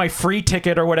use my free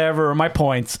ticket or whatever, or my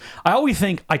points, I always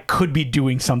think I could be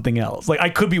doing something else. Like, I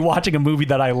could be watching a movie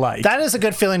that I like. That is a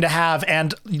good feeling to have.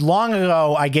 And long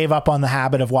ago, I gave up on the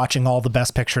habit of watching all the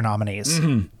Best Picture nominees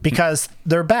because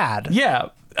they're bad. Yeah.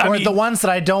 I mean, the ones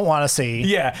that I don't want to see.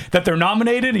 Yeah, that they're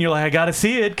nominated and you're like, I got to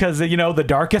see it because, you know, The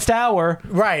Darkest Hour.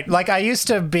 Right. Like, I used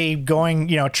to be going,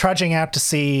 you know, trudging out to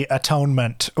see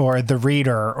Atonement or The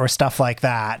Reader or stuff like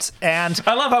that. And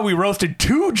I love how we roasted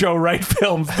two Joe Wright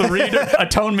films, The Reader,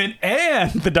 Atonement,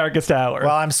 and The Darkest Hour.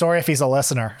 Well, I'm sorry if he's a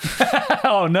listener.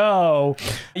 Oh, no.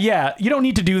 Yeah, you don't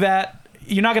need to do that.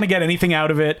 You're not going to get anything out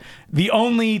of it. The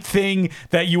only thing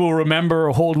that you will remember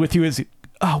or hold with you is,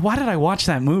 oh, why did I watch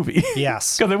that movie?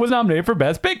 Yes. Because it was nominated for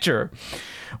Best Picture.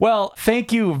 Well,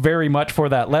 thank you very much for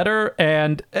that letter.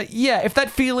 And yeah, if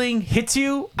that feeling hits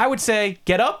you, I would say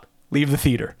get up, leave the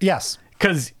theater. Yes.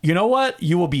 Because you know what?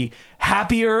 You will be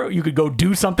happier. You could go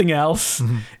do something else.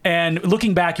 And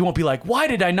looking back, you won't be like, why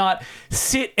did I not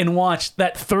sit and watch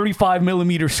that 35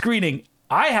 millimeter screening?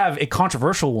 I have a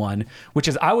controversial one, which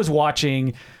is I was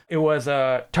watching, it was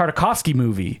a Tartakovsky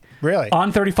movie. Really?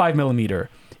 On 35 millimeter.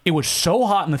 It was so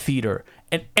hot in the theater,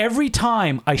 and every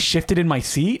time I shifted in my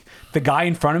seat, the guy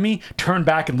in front of me turned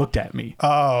back and looked at me.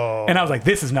 Oh. And I was like,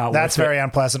 this is not That's worth very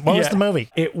unpleasant. What was the movie?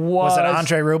 It was... Was it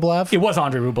Andrei Rublev? It was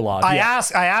Andrei Rublev. I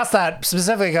asked that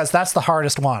specifically because that's the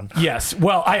hardest one. Yes.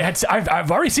 Well,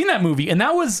 I've already seen that movie, and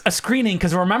that was a screening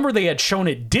because remember they had shown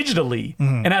it digitally,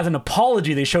 and as an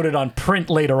apology, they showed it on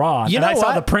print later on. You know I saw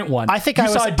what? the print one. I think you I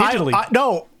saw it digitally.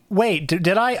 No. Wait, did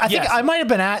I? I think Yes. I might have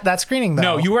been at that screening, though.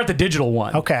 No, you were at the digital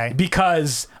one. Okay.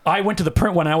 Because I went to the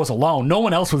print one and I was alone. No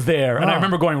one else was there. And I Oh.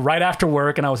 remember going right after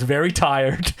work and I was very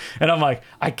tired. And I'm like,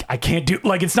 I can't do,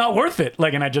 like, it's not worth it.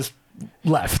 Like, and I just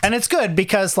left. And it's good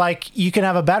because, like, you can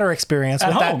have a better experience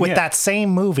At with home, that same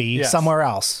movie Yes. somewhere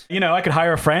else. You know, I could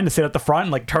hire a friend to sit at the front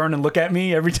and like turn and look at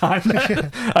me every time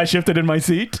that I shifted in my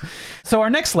seat. So our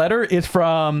next letter is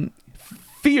from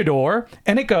Theodore,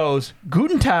 and it goes,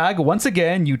 Guten Tag, once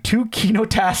again, you two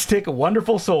kinotastic,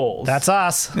 wonderful souls. That's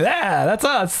us. Yeah, that's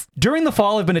us. During the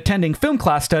fall, I've been attending film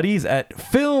class studies at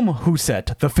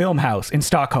Filmhuset, the film house in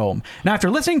Stockholm. And after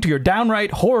listening to your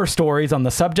downright horror stories on the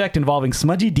subject involving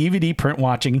smudgy DVD print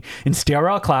watching in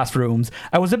sterile classrooms,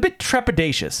 I was a bit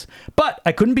trepidatious. But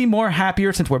I couldn't be more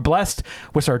happier since we're blessed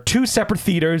with our two separate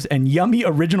theaters and yummy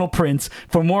original prints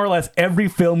for more or less every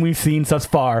film we've seen thus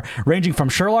far, ranging from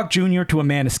Sherlock Jr. to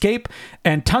A Man Escape,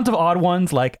 and tons of odd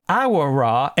ones like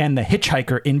Awara and The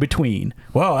Hitchhiker in between.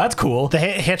 Whoa, that's cool. The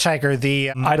Hitchhiker,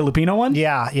 the... Ida Lupino one?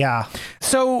 Yeah.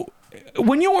 So,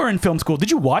 when you were in film school,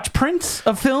 did you watch prints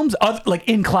of films, like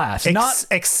in class? Not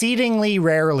exceedingly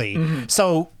rarely.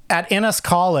 So... At Innis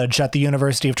College at the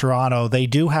University of Toronto, they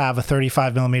do have a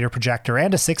 35 millimeter projector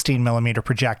and a 16 millimeter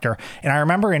projector. And I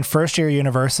remember in first year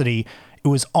university, it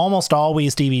was almost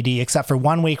always DVD, except for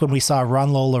 1 week when we saw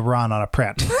Run Lola Run on a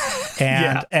print.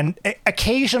 And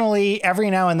occasionally,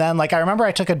 every now and then, like I remember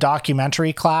I took a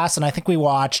documentary class and I think we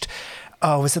watched...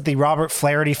 was it the Robert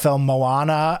Flaherty film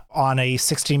Moana on a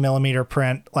 16 millimeter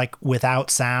print, like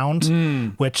without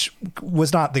sound, which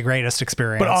was not the greatest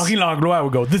experience. But I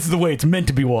would go, this is the way it's meant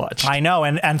to be watched. I know,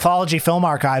 and Anthology Film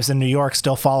Archives in New York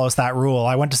still follows that rule.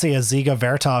 I went to see a Ziga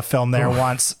Vertov film there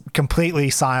once,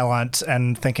 completely silent,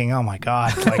 and thinking, oh my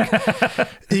God, like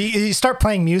you start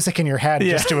playing music in your head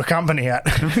just to accompany it.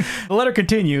 The letter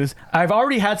continues, I've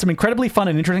already had some incredibly fun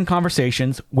and interesting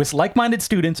conversations with like-minded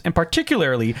students, and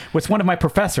particularly with one of my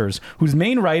professors, whose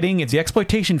main writing is the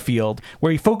exploitation field,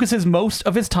 where he focuses most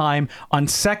of his time on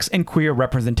sex and queer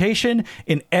representation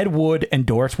in Ed Wood and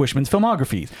Doris Wishman's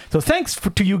filmographies. So thanks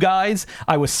to you guys.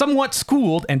 I was somewhat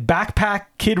schooled and backpack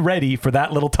kid ready for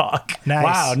that little talk. Nice.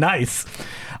 Wow, nice.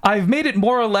 I've made it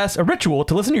more or less a ritual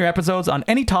to listen to your episodes on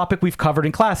any topic we've covered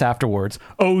in class afterwards.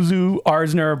 Ozu,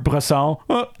 Arzner, Bresson.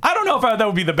 I don't know if that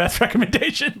would be the best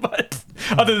recommendation, but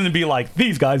other than to be like,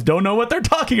 these guys don't know what they're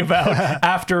talking about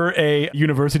after a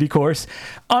university course.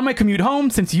 On my commute home,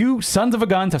 since you sons of a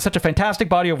guns have such a fantastic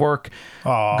body of work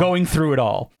going through it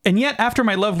all. And yet, after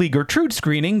my lovely Gertrude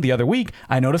screening the other week,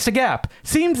 I noticed a gap.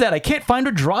 Seems that I can't find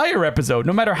a Dryer episode,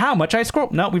 no matter how much I scroll.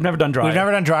 No, we've never done Dryer. We've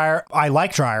never done Dryer. I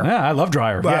like Dryer. Yeah, I love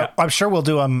Dryer. Yeah. I'm sure we'll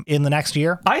do them in the next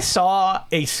year. I saw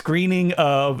a screening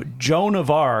of Joan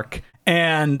of Arc,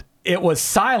 and it was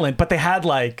silent, but they had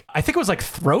I think it was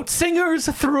throat singers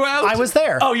throughout. I was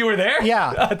there. Oh, you were there?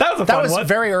 Yeah. That was a fun one. That was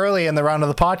very early in the round of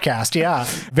the podcast, yeah.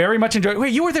 Very much enjoyed.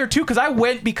 Wait, you were there too? Because I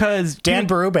went because... Dan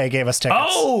Berube gave us tickets.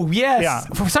 Oh, yes. Yeah.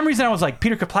 For some reason, I was like,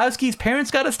 Peter Kaplowski's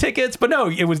parents got us tickets, but no,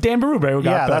 it was Dan Berube who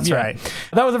got them. That's right.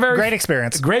 That was a very... Great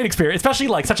experience. Great experience, especially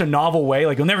such a novel way.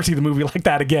 You'll never see the movie like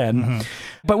that again. Mm-hmm.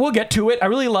 But we'll get to it. I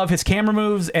really love his camera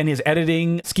moves and his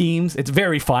editing schemes. It's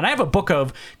very fun. I have a book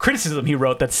of criticism he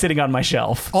wrote that's sitting on my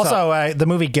shelf. Also, the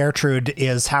movie Gertrude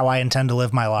is how I intend to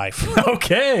live my life.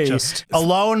 Okay. Just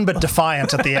alone but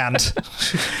defiant at the end.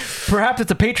 Perhaps it's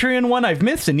a Patreon one I've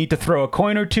missed and need to throw a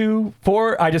coin or two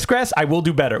for. I digress. I will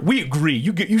do better. We agree.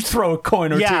 You throw a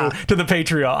coin or two to the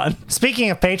Patreon. Speaking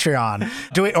of Patreon,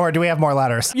 do we have more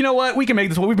letters? You know what? We can make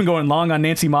this. Well, we've been going long on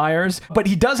Nancy Meyers, but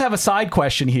he does have a side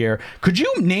question here. Could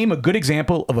you name a good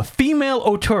example of a female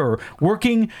auteur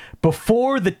working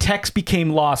before the text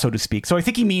became law, so to speak? So I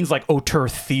think he means auteur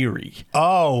theory.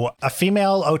 Oh, a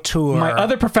female auteur. My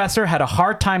other professor had a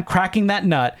hard time cracking that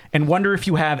nut and wonder if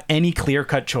you have any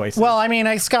clear-cut choices. Well, I mean,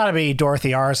 it's got to be Dorothy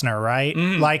Arzner, right?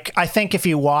 I think if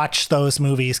you watch those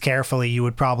movies carefully, you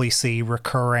would probably see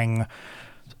recurring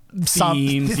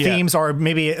themes or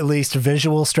maybe at least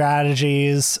visual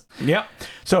strategies. Yep.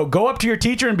 So go up to your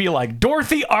teacher and be like,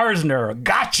 Dorothy Arzner,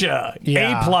 gotcha.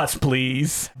 Yeah. A+,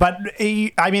 please. But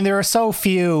I mean, there are so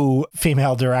few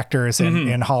female directors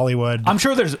in Hollywood. I'm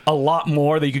sure there's a lot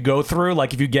more that you could go through.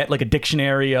 If you get a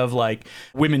dictionary of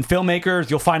women filmmakers,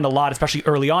 you'll find a lot, especially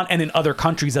early on and in other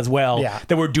countries as well,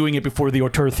 that were doing it before the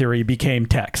auteur theory became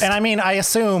text. And I mean, I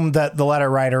assume that the letter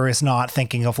writer is not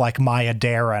thinking of Maya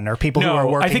Deren or people who are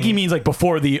working. I think he means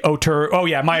before the auteur. Oh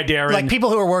yeah, Maya Deren.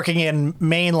 People who are working in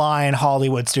mainline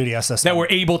Hollywood studio system that were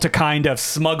able to kind of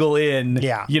smuggle in,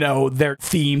 their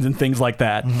themes and things like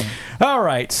that. All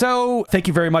right. So thank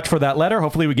you very much for that letter.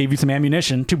 Hopefully we gave you some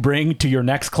ammunition to bring to your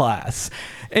next class.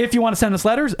 If you want to send us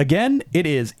letters, again, it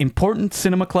is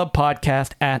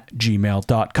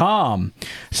importantcinemaclubpodcast@gmail.com.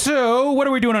 So what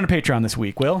are we doing on a Patreon this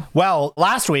week, Will? Well,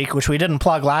 last week, which we didn't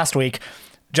plug last week,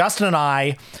 Justin and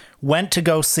I went to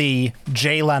go see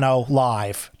Jay Leno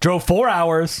live. Drove 4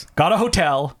 hours, got a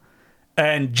hotel,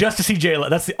 and just to see Jay Leno.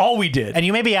 That's all we did. And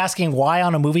you may be asking, why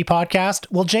on a movie podcast?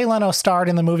 Well, Jay Leno starred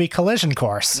in the movie Collision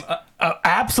Course.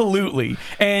 Absolutely.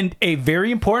 And a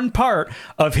very important part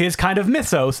of his kind of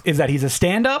mythos is that he's a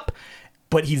stand-up,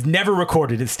 but he's never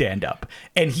recorded his stand-up.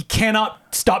 And he cannot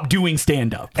stop doing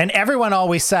stand-up. And everyone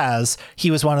always says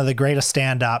he was one of the greatest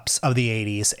stand-ups of the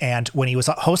 80s. And when he was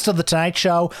a host of The Tonight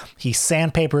Show, he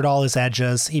sandpapered all his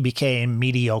edges. He became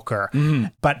mediocre.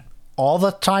 But all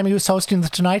the time he was hosting The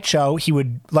Tonight Show, he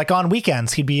would, on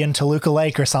weekends, he'd be in Toluca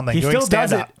Lake or something. He doing still does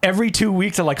stand-up. it every 2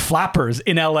 weeks at Flappers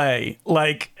in LA,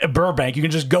 Burbank. You can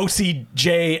just go see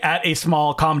Jay at a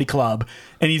small comedy club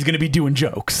and he's going to be doing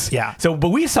jokes. Yeah. But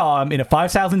we saw him in a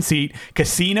 5,000 seat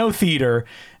casino theater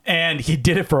and he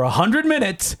did it for 100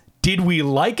 minutes. Did we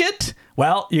like it?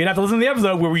 Well, you're going to have to listen to the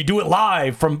episode where we do it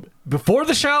live from before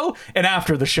the show and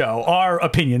after the show, our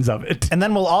opinions of it. And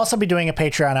then we'll also be doing a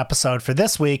Patreon episode for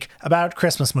this week about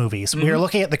Christmas movies. We are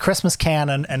looking at the Christmas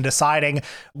canon and deciding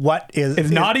what is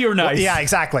naughty or nice. Yeah,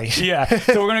 exactly. Yeah.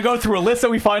 So we're going to go through a list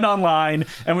that we find online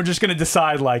and we're just going to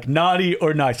decide naughty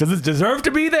or nice. Does this deserve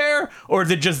to be there or is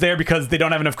it just there because they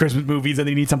don't have enough Christmas movies and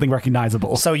they need something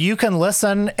recognizable? So you can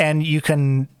listen and you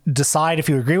can decide if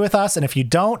you agree with us. And if you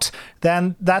don't,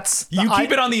 then that's... You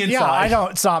keep it on the inside. Yeah, I don't.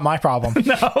 It's not my problem.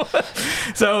 No.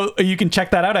 So you can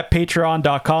check that out at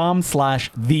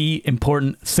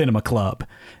patreon.com/theimportantcinemaclub.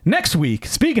 Next week,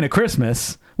 speaking of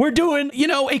Christmas, we're doing,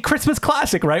 a Christmas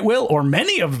classic, right, Will? Or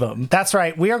many of them. That's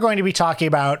right. We are going to be talking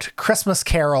about Christmas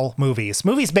Carol movies.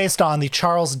 Movies based on the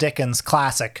Charles Dickens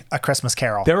classic, A Christmas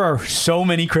Carol. There are so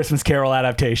many Christmas Carol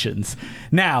adaptations.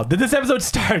 Now, did this episode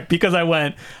start because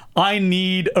I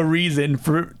need a reason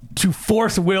to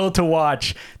force Will to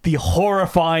watch the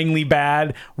horrifyingly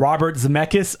bad Robert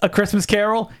Zemeckis A Christmas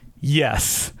Carol?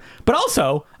 Yes. But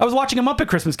also, I was watching A Muppet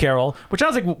Christmas Carol, which I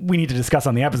was like, we need to discuss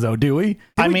on the episode, do we?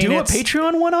 Did we do a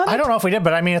Patreon one on it? I don't know if we did,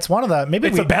 but I mean, it's one of the... Maybe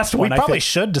it's the best one, We probably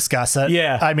should discuss it.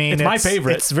 Yeah. I mean, it's my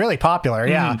favorite. It's really popular,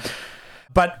 yeah.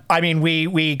 But, I mean,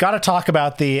 we got to talk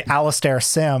about the Alastair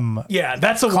Sim. Yeah,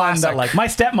 that's the one that, like, my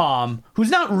stepmom, who's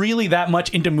not really that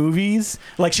much into movies,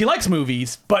 like, she likes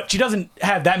movies, but she doesn't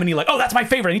have that many, like, oh, that's my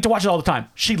favorite, I need to watch it all the time.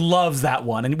 She loves that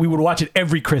one, and we would watch it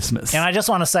every Christmas. And I just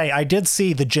want to say, I did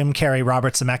see the Jim Carrey,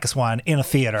 Robert Zemeckis one in a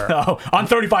theater. Oh, on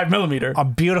 35 millimeter. A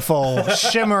beautiful,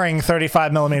 shimmering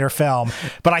 35 millimeter film,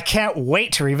 but I can't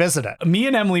wait to revisit it. Me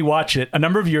and Emily watched it a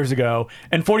number of years ago,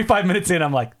 and 45 minutes in,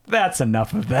 I'm like, that's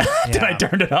enough of that. Yeah. And I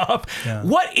turned it off. Yeah.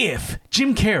 What if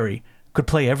Jim Carrey could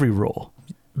play every role?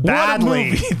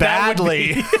 Badly. So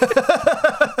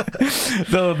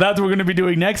that's what we're going to be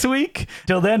doing next week.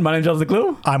 Till then, my name's Justin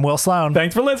Clue. I'm Will Sloan.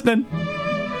 Thanks for listening.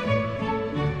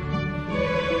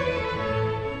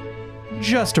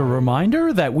 Just a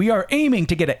reminder that we are aiming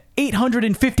to get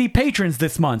 850 patrons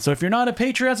this month. So if you're not a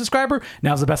Patreon subscriber,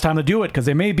 now's the best time to do it because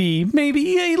there may be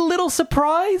maybe a little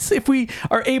surprise if we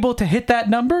are able to hit that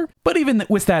number. But even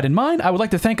with that in mind, I would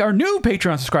like to thank our new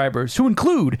Patreon subscribers who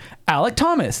include Alec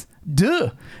Thomas,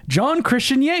 John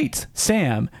Christian Yates,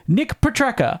 Sam, Nick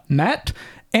Petrecka, Matt,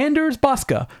 Anders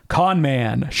Bosca,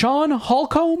 Conman, Sean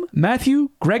Holcomb,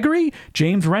 Matthew, Gregory,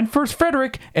 James Renfors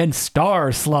Frederick, and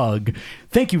Star Slug.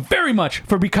 Thank you very much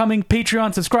for becoming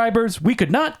Patreon subscribers. We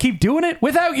could not keep doing it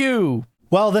without you.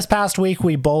 Well, this past week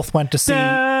we both went to see...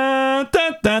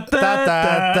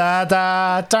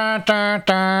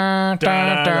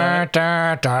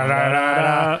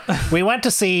 We went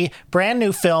to see brand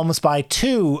new films by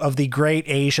two of the great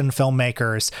Asian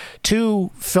filmmakers,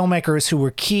 two filmmakers who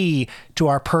were key to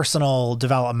our personal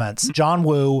developments, John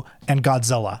Woo and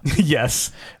Godzilla.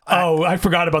 Yes. Oh, I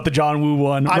forgot about the John Woo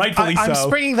one. Rightfully so. I'm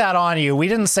springing that on you. We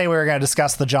didn't say we were going to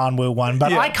discuss the John Woo one,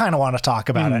 but I kind of want to talk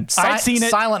about it. I'd seen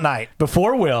it Silent Night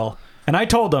before Will, and I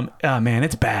told him, oh, man,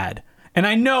 it's bad. And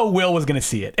I know Will was going to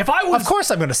see it. Of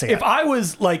course I'm going to see it. If I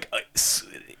was like...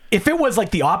 If it was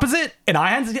like the opposite and I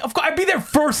had to, of course, I'd be there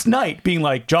first night being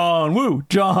like, John Woo,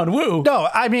 John Woo. No,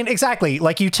 I mean, exactly.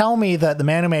 Like you tell me that The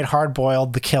Man Who Made Hard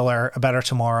Boiled, The Killer, A Better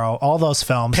Tomorrow, all those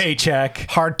films. Paycheck.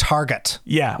 Hard Target.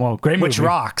 Yeah, well, great movie. Which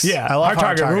rocks. Yeah, I love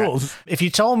Hard Target rules. If you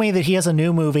told me that he has a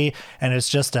new movie and it's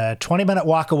just a 20-minute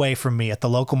walk away from me at the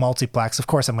local multiplex, of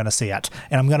course I'm going to see it.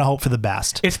 And I'm going to hope for the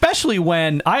best. Especially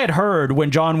when I had heard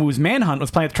when John Woo's Manhunt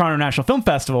was playing at the Toronto International Film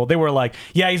Festival, they were like,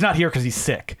 yeah, he's not here because he's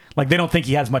sick. Like, they don't think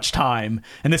he has much time.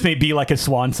 And this may be like his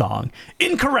swan song.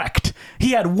 Incorrect.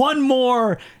 He had one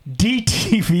more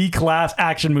DTV class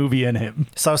action movie in him.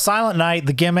 So Silent Night,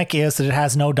 the gimmick is that it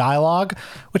has no dialogue,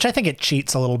 which I think it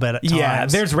cheats a little bit at times. Yeah,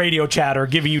 there's radio chatter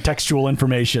giving you textual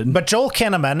information. But Joel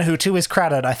Kinnaman, who to his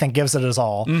credit, I think gives it his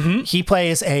all, he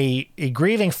plays a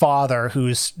grieving father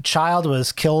whose child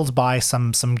was killed by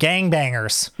some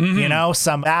gangbangers, you know,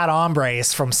 some bad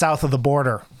hombres from south of the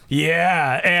border.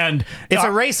 Yeah, and it's a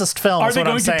racist film. Are they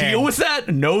going to deal with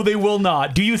that? No, they will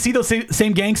not. Do you see those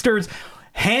same gangsters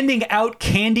handing out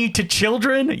candy to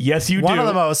children? Yes, you do. One of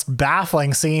the most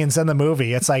baffling scenes in the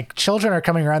movie. It's like children are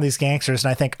coming around these gangsters,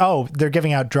 and I think, oh, they're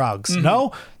giving out drugs.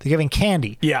 No, they're giving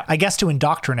candy. Yeah. I guess to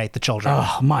indoctrinate the children.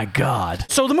 Oh, my God.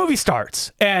 So the movie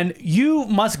starts, and you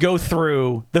must go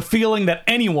through the feeling that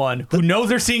anyone who knows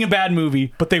they're seeing a bad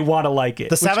movie, but they want to like it.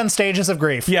 The 7 stages of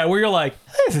grief. Yeah, where you're like,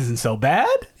 this isn't so bad.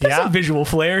 There's some visual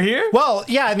flair here. Well,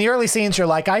 yeah, in the early scenes, you're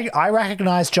like, I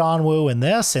recognize John Woo in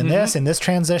this, in this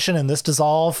transition, in this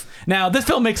dissolve. Now, this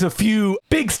film makes a few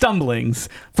big stumblings.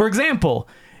 For example,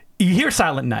 you hear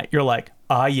Silent Night. You're like,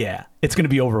 yeah, it's going to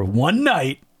be over one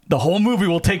night. The whole movie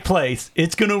will take place.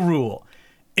 It's going to rule.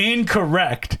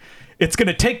 Incorrect. It's going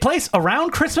to take place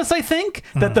around Christmas, I think,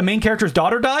 that the main character's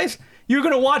daughter dies. You're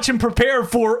going to watch him prepare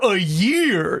for a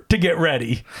year to get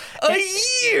ready. A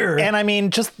year! And I mean,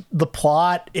 just the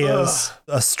plot is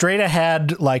a straight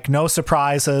ahead, like no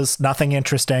surprises, nothing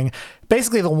interesting.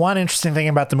 Basically, the one interesting thing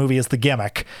about the movie is the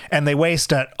gimmick, and they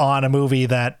waste it on a movie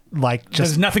that, like,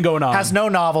 just there's nothing going on. Has no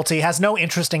novelty, has no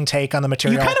interesting take on the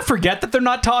material. You kind of forget that they're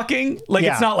not talking. Like,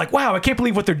 it's not like, wow, I can't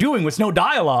believe what they're doing with no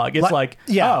dialogue. It's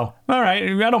oh, all right,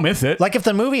 I don't miss it. Like if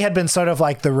the movie had been sort of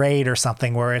like The Raid or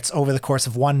something, where it's over the course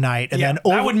of one night, and then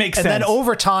that would make sense. And then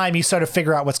over time, you sort of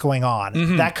figure out what's going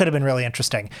on. That could have been really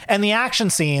interesting. And the action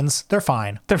scenes, they're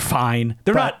fine. They're fine.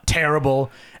 They're not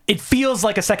terrible. It feels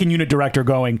like a second unit director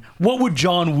going, what would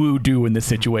John Woo do in this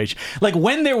situation? Like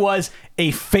when there was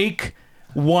a fake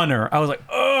oneer. I was like,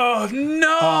 oh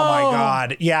no! Oh my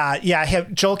god, yeah.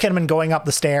 Joel Kinnaman going up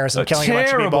the stairs and killing a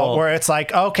bunch of people. Where it's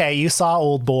like, okay, you saw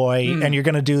Old Boy, and you're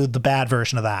gonna do the bad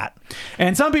version of that.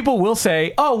 And some people will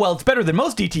say, oh well, it's better than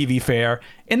most DTV fare.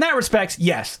 In that respect,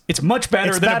 yes, it's much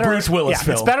better than a Bruce Willis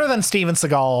film. It's better than Steven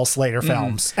Seagal's later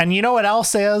films. And you know what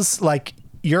else is like?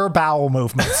 Your bowel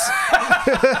movements.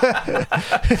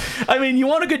 I mean, you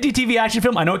want a good DTV action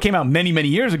film? I know it came out many, many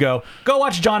years ago. Go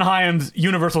watch John Hyam's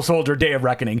Universal Soldier: Day of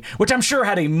Reckoning, which I'm sure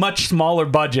had a much smaller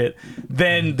budget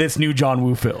than this new John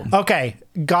Woo film. Okay,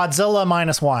 Godzilla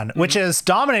 -1, which is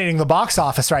dominating the box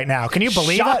office right now. Can you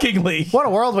believe it? Shockingly. What a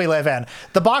world we live in.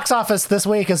 The box office this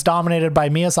week is dominated by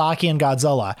Miyazaki and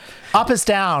Godzilla. Up is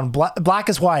down, black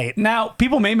is white. Now,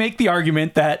 people may make the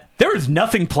argument that there is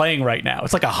nothing playing right now.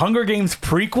 It's like a Hunger Games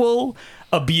prequel,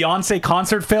 a Beyonce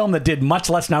concert film that did much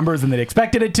less numbers than they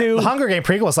expected it to. The Hunger Game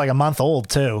prequel is like a month old,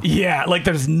 too. Yeah, like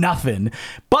there's nothing.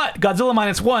 But Godzilla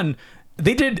 -1,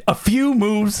 they did a few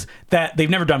moves that they've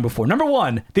never done before. Number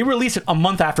one, they released it a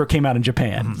month after it came out in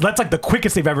Japan. That's like the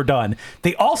quickest they've ever done.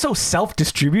 They also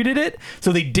self-distributed it,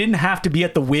 so they didn't have to be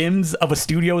at the whims of a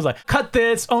studio. It was like, cut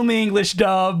this, only English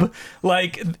dub.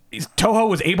 Like, Toho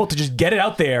was able to just get it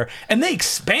out there, and they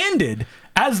expanded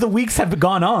as the weeks have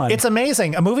gone on. It's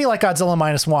amazing. A movie like Godzilla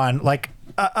 -1, like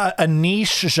a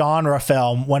niche genre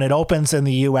film, when it opens in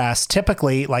the US,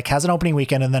 typically like has an opening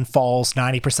weekend and then falls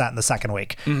 90% in the second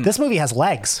week. This movie has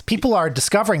legs. People are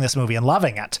discovering this movie and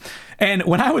loving it. And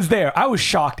when I was there, I was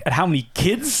shocked at how many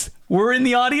kids were in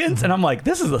the audience. And I'm like,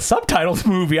 this is a subtitles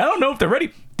movie. I don't know if they're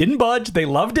ready. Didn't budge. They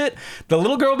loved it. The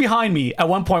little girl behind me at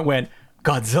one point went,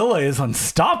 Godzilla is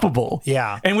unstoppable.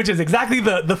 Yeah. And which is exactly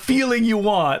the feeling you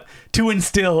want to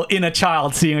instill in a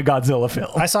child seeing a Godzilla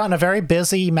film. I saw it in a very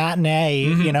busy matinee,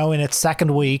 you know, in its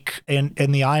second week in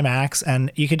the IMAX,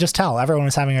 and you could just tell everyone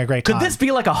was having a great time. Could this be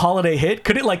like a holiday hit?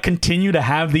 Could it like continue to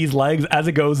have these legs as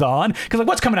it goes on? Because like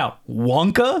what's coming out?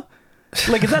 Wonka?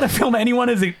 Like, is that a film anyone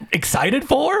is excited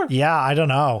for? Yeah, I don't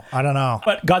know.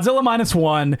 But Godzilla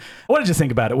 -1, what did you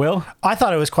think about it, Will? I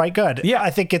thought it was quite good. Yeah. I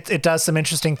think it does some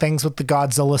interesting things with the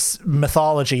Godzilla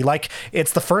mythology. Like,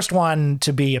 it's the first one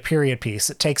to be a period piece.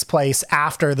 It takes place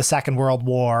after the Second World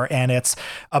War, and it's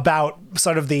about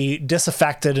sort of the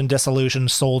disaffected and disillusioned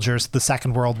soldiers of the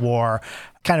Second World War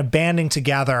kind of banding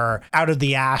together out of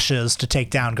the ashes to take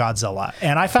down Godzilla.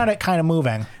 And I found it kind of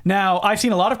moving. Now, I've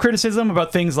seen a lot of criticism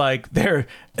about things like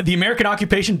the American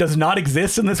occupation does not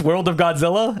exist in this world of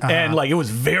Godzilla. And like it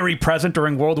was very present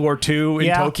during World War II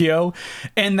in Tokyo.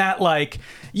 And that like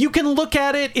you can look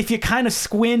at it if you kind of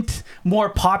squint, more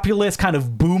populist kind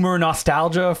of boomer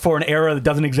nostalgia for an era that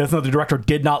doesn't exist and that the director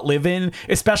did not live in,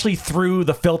 especially through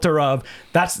the filter of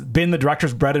that's been the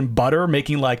director's bread and butter,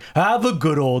 making like the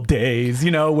good old days,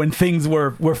 you know, when things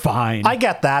were fine. I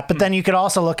get that, but then you could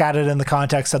also look at it in the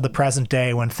context of the present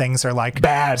day when things are like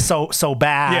bad, so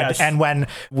bad, yes. And when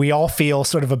we all feel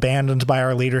sort of abandoned by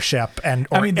our leadership, and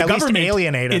or the at least government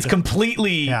alienated. is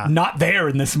completely not there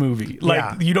in this movie.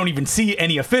 Like you don't even see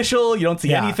any official, you don't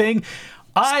see anything.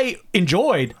 I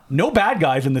enjoyed no bad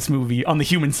guys in this movie on the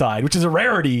human side, which is a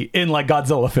rarity in like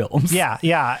Godzilla films.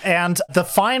 Yeah. And the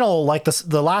final, like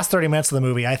the last 30 minutes of the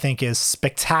movie, I think is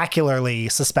spectacularly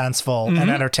suspenseful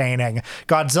and entertaining.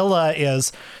 Godzilla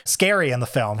is scary in the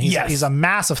film. He's a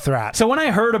massive threat. So when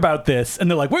I heard about this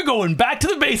and they're like, we're going back to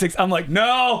the basics, I'm like,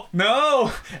 no.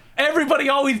 Everybody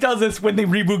always does this when they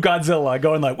reboot Godzilla,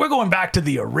 going like, we're going back to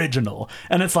the original.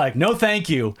 And it's like, no, thank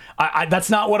you. I that's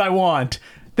not what I want.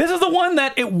 This is the one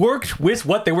that it worked with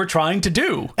what they were trying to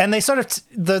do. And they sort of,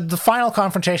 the final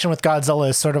confrontation with Godzilla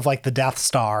is sort of like the Death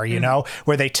Star, you know,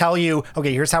 where they tell you,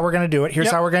 okay, here's how we're going to do it. Here's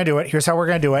how we're going to do it. Here's how we're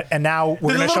going to do it. And now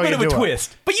we're going to show you There's a little bit of a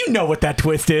twist, but you know what that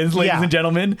twist is, ladies and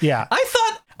gentlemen. Yeah.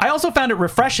 I also found it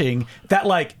refreshing that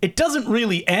like it doesn't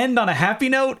really end on a happy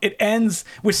note. It ends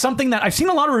with something that I've seen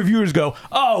a lot of reviewers go,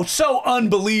 oh, so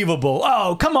unbelievable.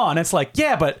 Oh, come on. It's like,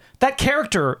 yeah, but that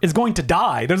character is going to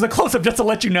die. There's a close-up just to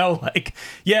let you know, like,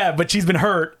 yeah, but she's been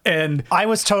hurt. And I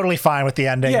was totally fine with the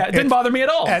ending. Yeah, it didn't bother me at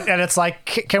all. And it's like,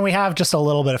 can we have just a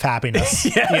little bit of happiness?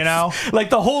 Yes. You know? Like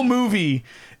the whole movie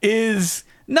is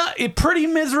pretty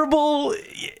miserable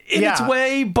in its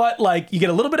way, but like you get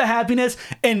a little bit of happiness,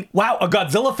 and wow, a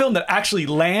Godzilla film that actually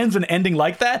lands an ending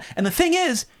like that. And the thing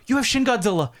is, you have Shin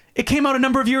Godzilla. It came out a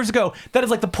number of years ago. That is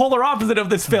like the polar opposite of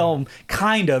this film,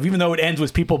 kind of, even though it ends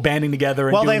with people banding together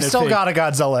and doing they've still got a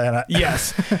Godzilla in it.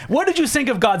 Yes. What did you think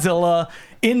of Godzilla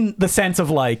in the sense of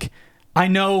like, I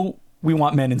know we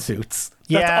want men in suits.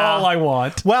 That's all I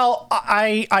want. Well,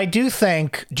 I do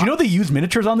think... Do you know they use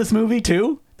miniatures on this movie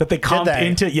too? that they comped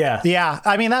into. Yeah,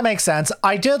 I mean, that makes sense.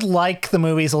 I did like the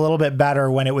movies a little bit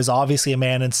better when it was obviously a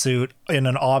man in suit in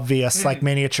an obvious like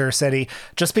miniature city,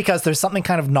 just because there's something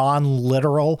kind of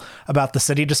non-literal about the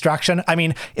city destruction. I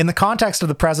mean, in the context of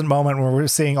the present moment where we're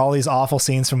seeing all these awful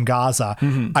scenes from Gaza,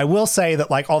 I will say that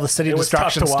like all the city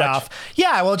destruction stuff,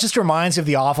 well, it just reminds you of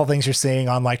the awful things you're seeing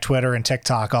on like Twitter and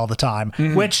TikTok all the time,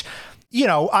 which, you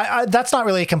know, I that's not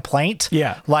really a complaint.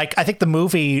 Yeah. Like, I think the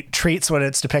movie treats what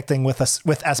it's depicting with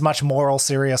as much moral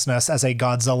seriousness as a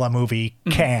Godzilla movie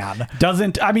can.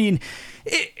 I mean,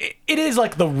 it is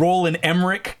like the Roland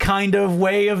Emmerich kind of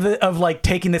way of like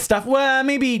taking this stuff. Well,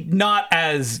 maybe not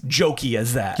as jokey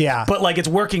as that. Yeah. But like it's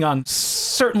working on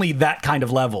certainly that kind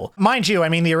of level. Mind you, I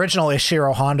mean, the original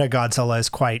Ishiro Honda Godzilla is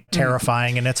quite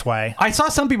terrifying in its way. I saw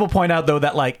some people point out, though,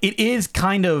 that like it is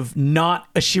kind of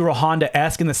not Ishiro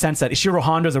Honda-esque in the sense that Ishiro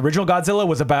Honda's original Godzilla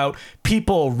was about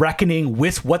people reckoning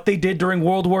with what they did during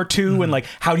World War II and like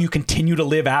how do you continue to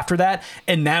live after that.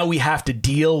 And now we have to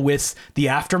deal with the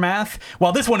aftermath.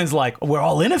 While this one is like, we're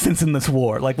all innocents in this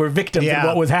war. Like, we're victims of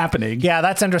what was happening. Yeah,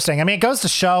 that's interesting. I mean, it goes to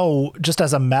show, just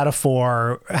as a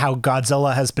metaphor, how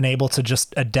Godzilla has been able to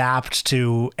just adapt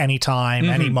to any time,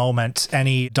 any moment,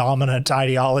 any dominant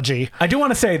ideology. I do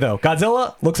want to say, though,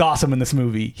 Godzilla looks awesome in this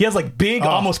movie. He has like big,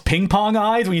 almost ping pong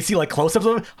eyes when you see like close-ups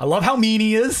of him. I love how mean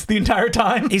he is the entire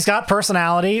time. He's got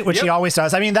personality, which he always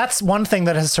does. I mean, that's one thing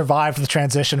that has survived the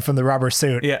transition from the rubber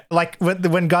suit. Yeah. Like,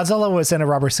 when Godzilla was in a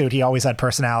rubber suit, he always had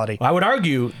personality. I would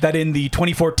argue that in the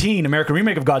 2014 American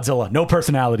remake of Godzilla, no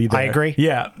personality there. I agree.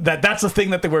 Yeah, that's the thing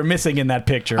that they were missing in that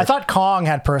picture. I thought Kong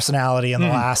had personality in the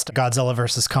last Godzilla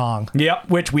versus Kong. Yep,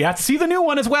 which we have to see the new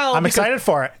one as well. I'm excited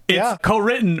for it. It's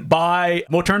co-written by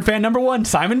Moturn fan number 1,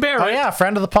 Simon Barrett. Oh yeah,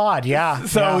 friend of the pod. Yeah.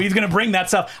 So he's going to bring that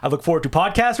stuff. I look forward to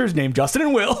podcasters named Justin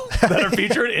and Will that are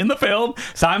featured in the film.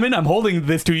 Simon, I'm holding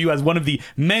this to you as one of the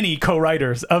many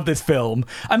co-writers of this film.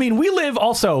 I mean, we live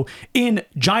also in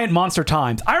giant monster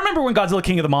times. I remember when Godzilla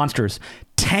King of the Monsters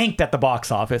tanked at the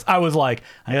box office. I was like,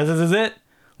 I guess this is it.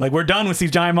 Like, we're done with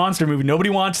these giant monster movies. Nobody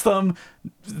wants them.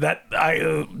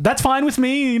 That's fine with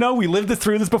me. You know, we lived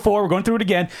through this before. We're going through it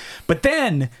again. But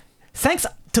then, thanks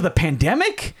to the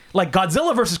pandemic, like,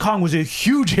 Godzilla versus Kong was a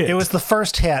huge hit. It was the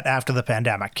first hit after the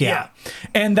pandemic. Yeah.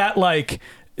 And that, like,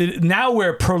 now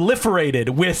we're proliferated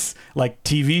with like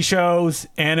TV shows,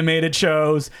 animated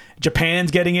shows. Japan's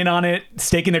getting in on it,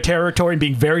 staking their territory and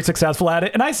being very successful at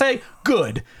it. And I say,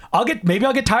 good. Maybe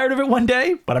I'll get tired of it one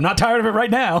day, but I'm not tired of it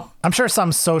right now. I'm sure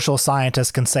some social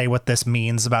scientist can say what this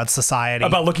means about society.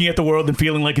 About looking at the world and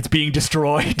feeling like it's being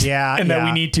destroyed. Yeah. And that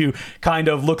we need to kind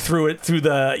of look through it through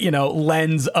the,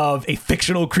 lens of a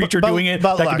fictional creature doing it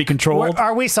that can be controlled.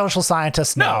 Are we social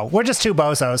scientists? No. We're just two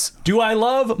bozos. Do I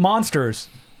love monsters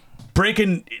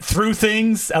breaking through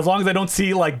things as long as I don't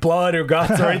see like blood or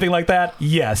guts or anything like that?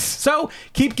 Yes. So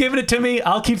keep giving it to me.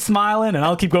 I'll keep smiling and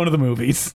I'll keep going to the movies.